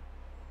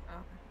 Oh,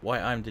 okay.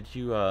 Why did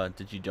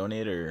you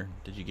donate or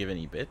did you give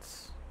any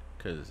bits?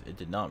 Because it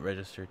did not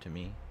register to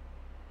me.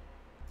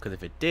 Because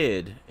if it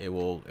did, it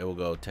will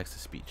go text to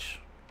speech.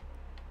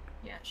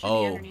 Yeah, it should be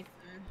Oh. underneath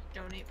the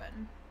donate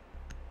button.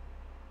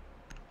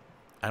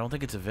 I don't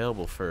think it's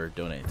available for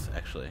donates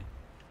actually.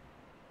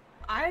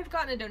 I've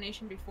gotten a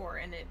donation before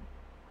and it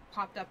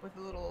popped up with a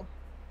little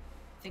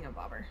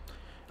thingamabobber.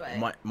 But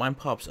Mine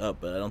pops up,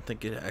 but I don't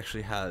think it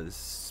actually has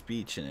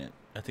speech in it.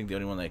 I think the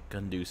only one that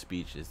can do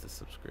speech is the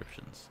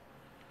subscriptions.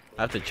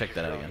 I have to check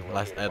that out again. I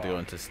have to go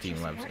into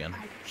Steam Labs again.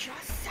 I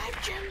just said,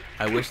 Jim.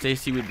 I wish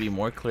Stacy would be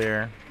more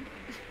clear.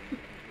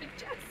 I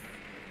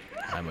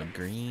just. I'm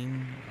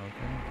agreeing.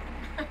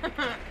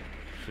 Okay.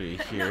 Actually,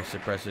 here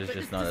suppressors but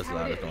just this not is as how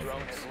loud it as is. Drone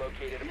normal. has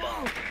located a No.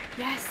 bomb.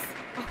 Yes.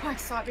 Oh, I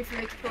saw it before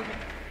they killed him.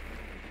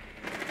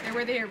 They're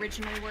where they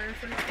originally were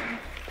from.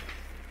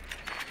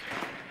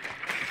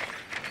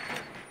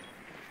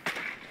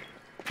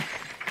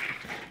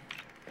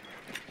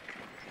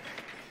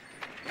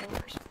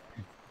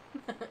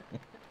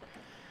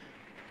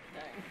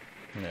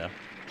 Yeah.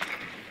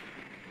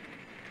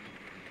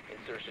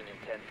 Insertion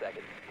in 10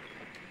 seconds.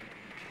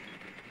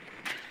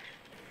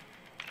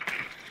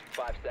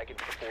 5 seconds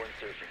before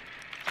insertion.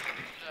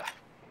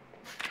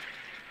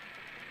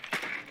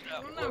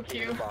 No Located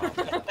Q. a bomb.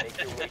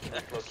 Make your way to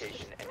this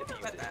location and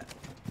defuse it.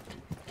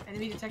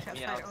 Enemy detect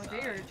outside. Yeah, Oh, they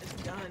are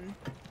just done.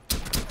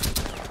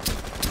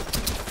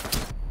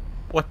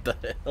 What the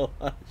hell?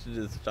 I should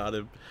just shot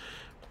him.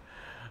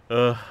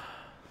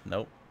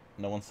 Nope.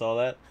 No one saw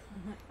that.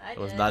 I It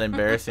was did. not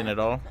embarrassing at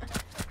all.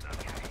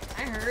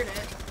 I heard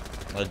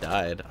it. I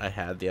died. I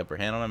had the upper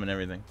hand on him and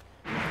everything.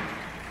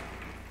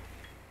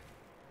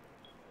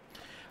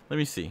 Let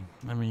me see.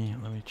 Let me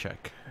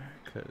check.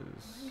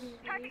 Cause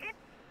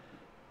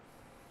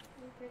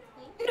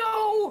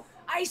No!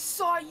 I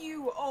saw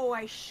you! Oh,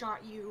 I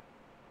shot you.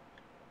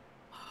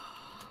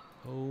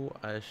 oh,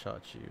 I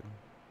shot you.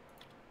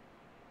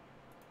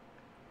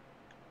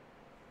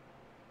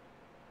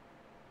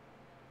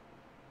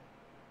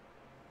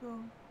 Oh,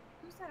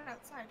 who's that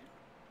outside?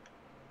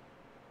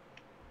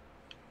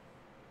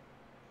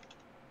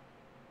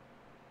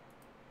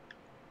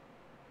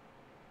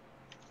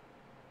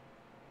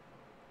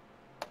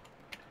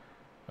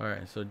 All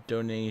right. So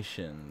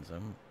donations.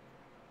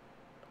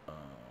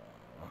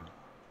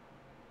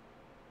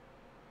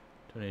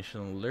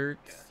 Donation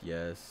alerts,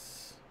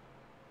 yes.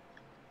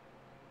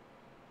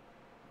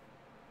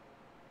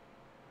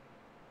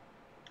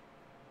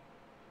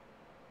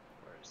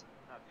 Where is it?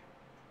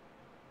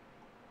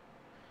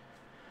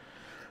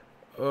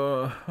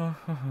 Okay.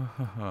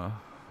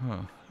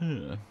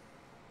 Yeah.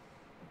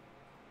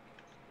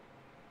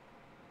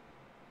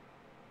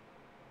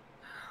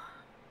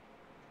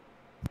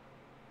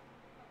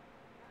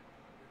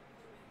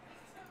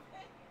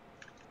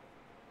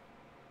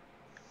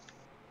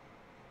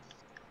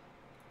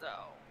 So,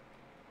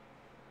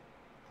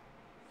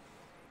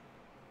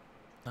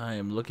 I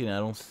am looking, I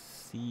don't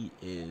see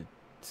it.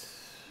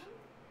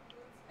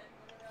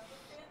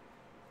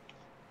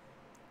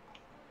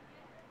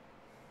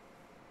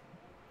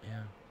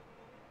 Yeah.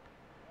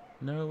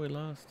 No, we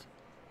lost.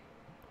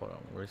 Hold on,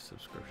 where's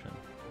subscription?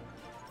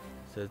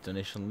 It says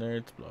donation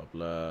alerts, blah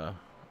blah.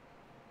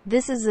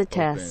 This is a Open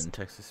test.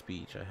 text to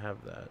speech. I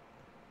have that.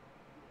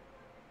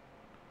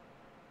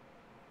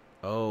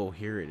 Oh,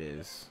 here it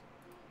is.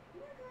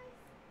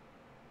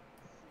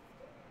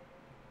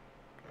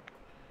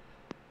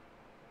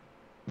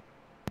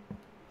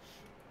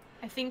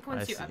 I think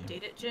once you see.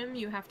 update it, Jim,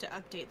 you have to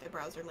update the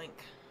browser link.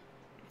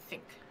 I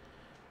think.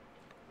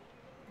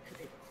 I could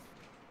be wrong.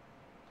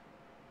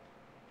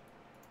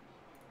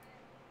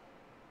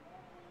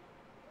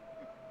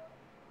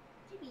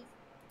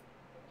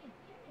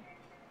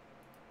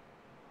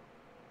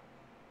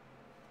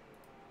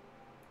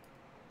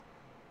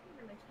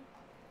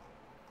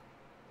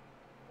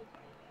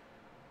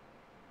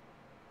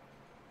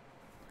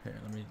 Here,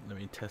 let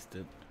me test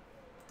it.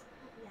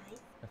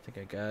 I think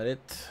I got it.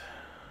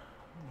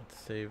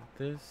 Let's save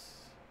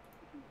this.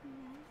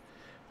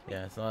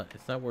 Yeah, it's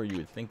not where you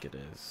would think it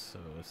is. So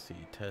let's see,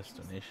 test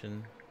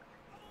donation.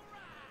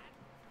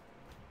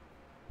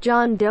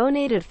 John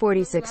donated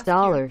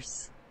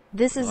 $46.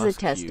 This is a Lost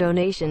test Q.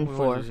 donation We're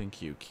for. using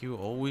Q. Q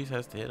always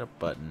has to hit a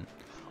button.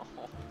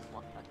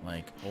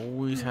 Like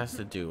always has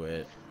to do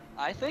it.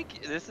 I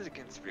think this is a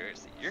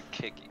conspiracy. You're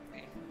kicking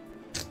me.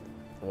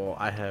 Well,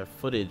 I have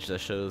footage that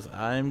shows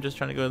I'm just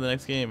trying to go to the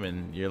next game,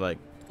 and you're like,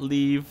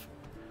 leave.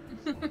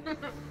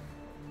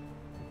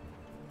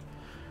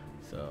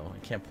 So I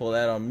can't pull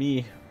that on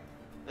me.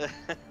 All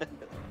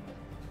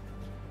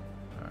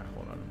right,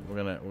 hold on. We're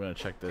gonna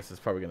check this. It's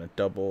probably gonna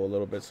double a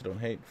little bit, so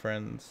don't hate,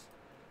 friends.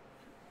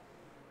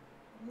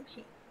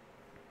 Okay.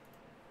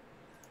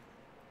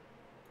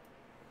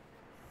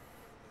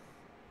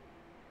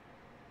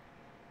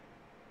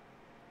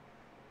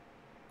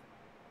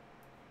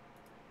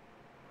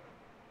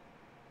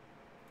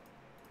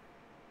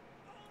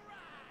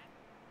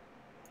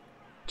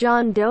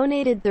 John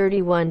donated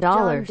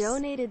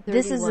 $31.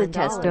 This is a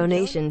test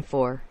donation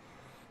for.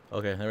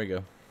 Okay, there we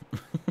go.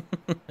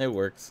 It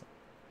works.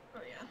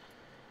 Oh yeah.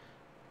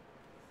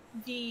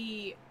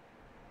 The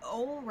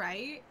 "all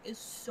right" is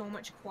so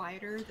much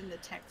quieter than the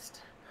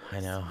text. I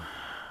know.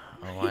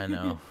 Oh, I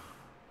know.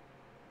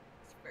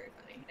 It's very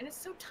funny, and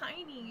it's so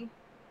tiny.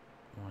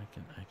 Oh, I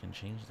can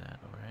change that.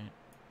 All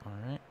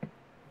right.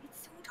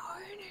 It's so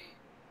tiny.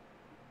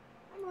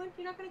 Come on,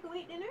 you're not gonna go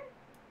eat dinner?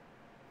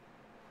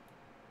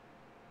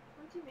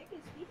 Once you make it,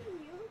 it's feeding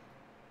you.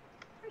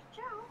 Where's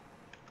Chow? Oh,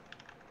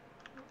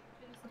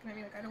 she's just looking at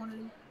me like I don't want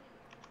to.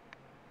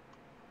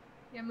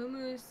 Yeah,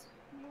 Moomoo's.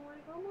 You don't want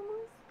to go,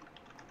 Moomoo's?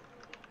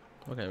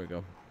 Okay, there we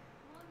go.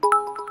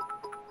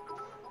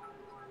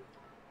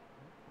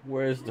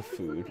 Where's the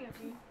food? I gave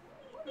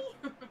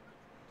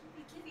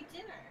you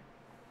dinner.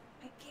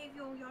 I gave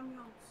you yum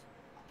yums.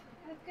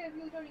 I gave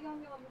you the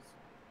yum yums.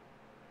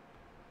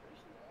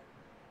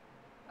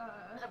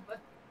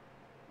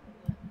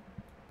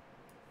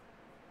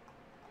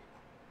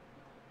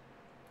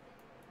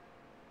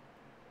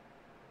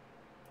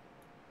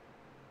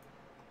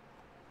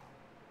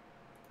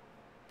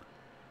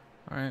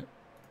 Alright,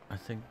 I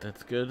think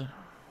that's good.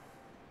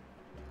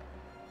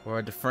 We're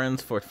at the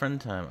friends for friend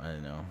time. I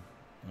don't know.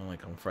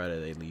 Like on Friday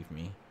they leave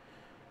me.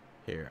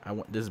 Here,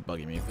 this is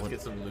bugging me. Let's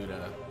get some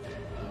Luda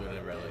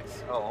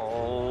relics.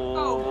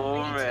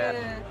 Oh, I need man.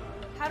 to.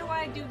 How do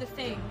I do the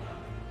thing?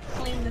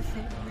 Claim the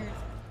thing. Where is it?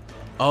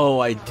 Oh,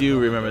 I do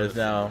remember this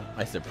now.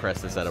 I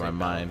suppressed this out of my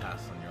mind.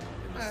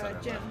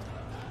 Jim.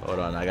 Hold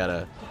on, I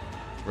gotta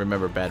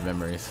remember bad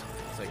memories.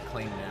 It's like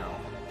claim now.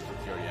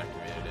 If you already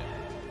activated it.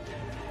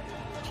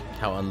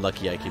 How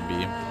unlucky I can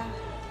be.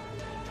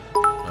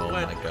 Oh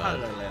my How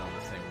god. did I land on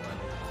the same one?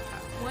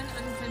 One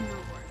unclaimed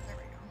reward. There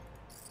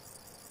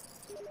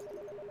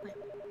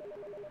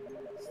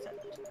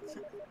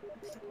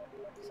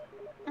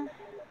we go.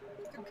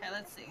 Okay,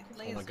 let's see.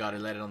 Oh my god, I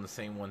landed on the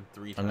same one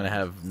 3 times. I'm gonna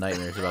have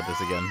nightmares about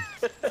this again.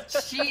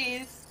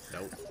 Jeez.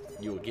 Nope.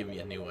 You will give me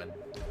a new one.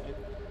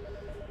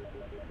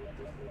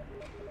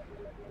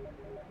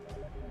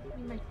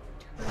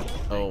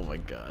 Oh my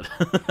god.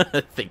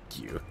 Thank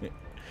you.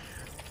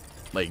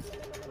 Like,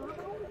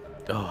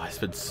 oh, I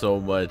spent so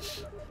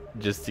much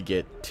just to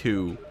get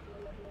 2.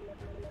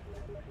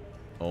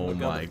 Oh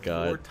my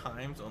god. 4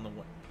 times on the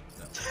one.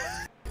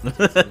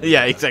 No.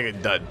 Yeah, exactly.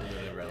 Done.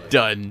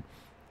 Done.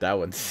 That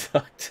one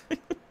sucked.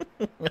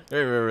 I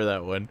remember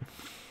that one.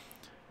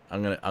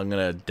 I'm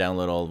gonna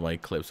download all of my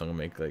clips. I'm gonna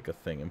make like a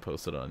thing and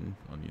post it on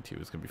YouTube.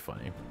 It's gonna be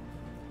funny.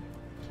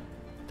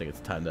 I think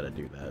it's time that I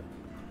do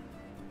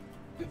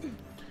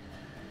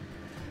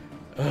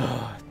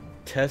that.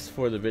 Test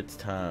for the bits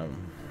time.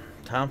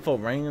 Time for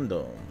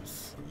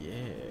randoms. Yeah.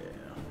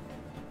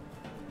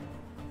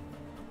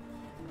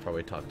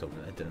 Probably talked over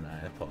that, didn't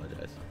I? I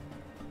apologize.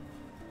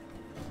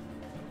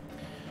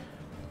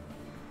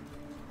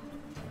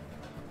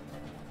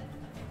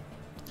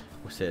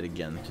 We'll say it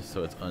again, just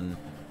so it's Okay, so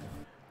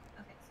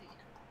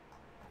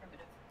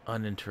yeah.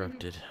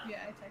 uninterrupted.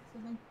 Yeah, I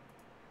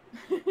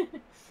texted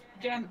them.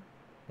 Jen.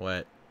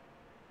 What?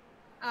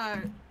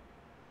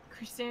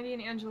 Christianity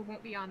and Angela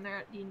won't be on there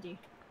at D&D.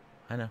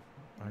 I know.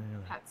 I already know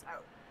that. Pat's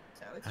out.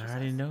 So it's I just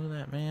already us. know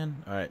that,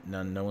 man. Alright,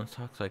 now no one's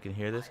talked so I can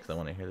hear this, because I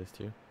want to hear this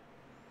too.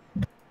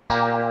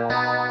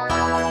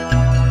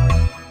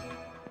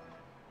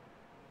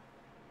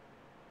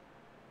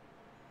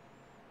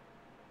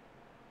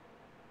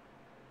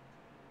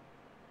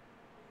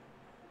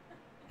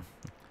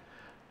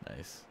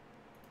 Nice.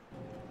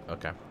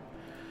 Okay.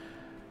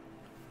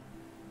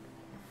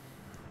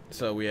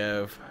 So we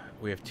have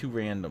two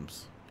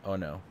randoms. Oh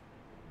no.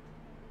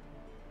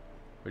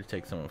 We'll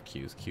take some of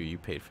Q's. Q, you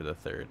paid for the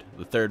third.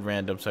 The third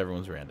random, so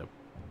everyone's random.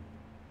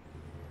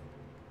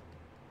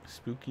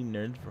 Spooky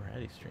Nerd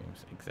Variety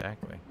Streams.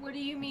 Exactly. What do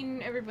you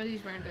mean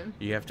everybody's random?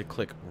 You have to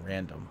click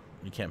random.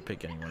 You can't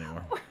pick anyone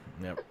anymore.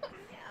 Yep.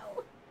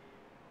 No.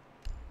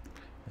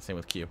 Same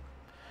with Q.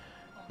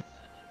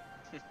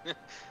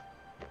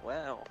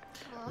 Wow.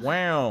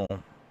 Wow.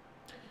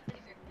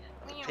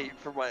 Paid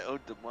for my own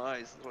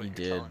demise. Is what You you're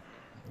did. telling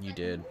me. You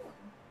did.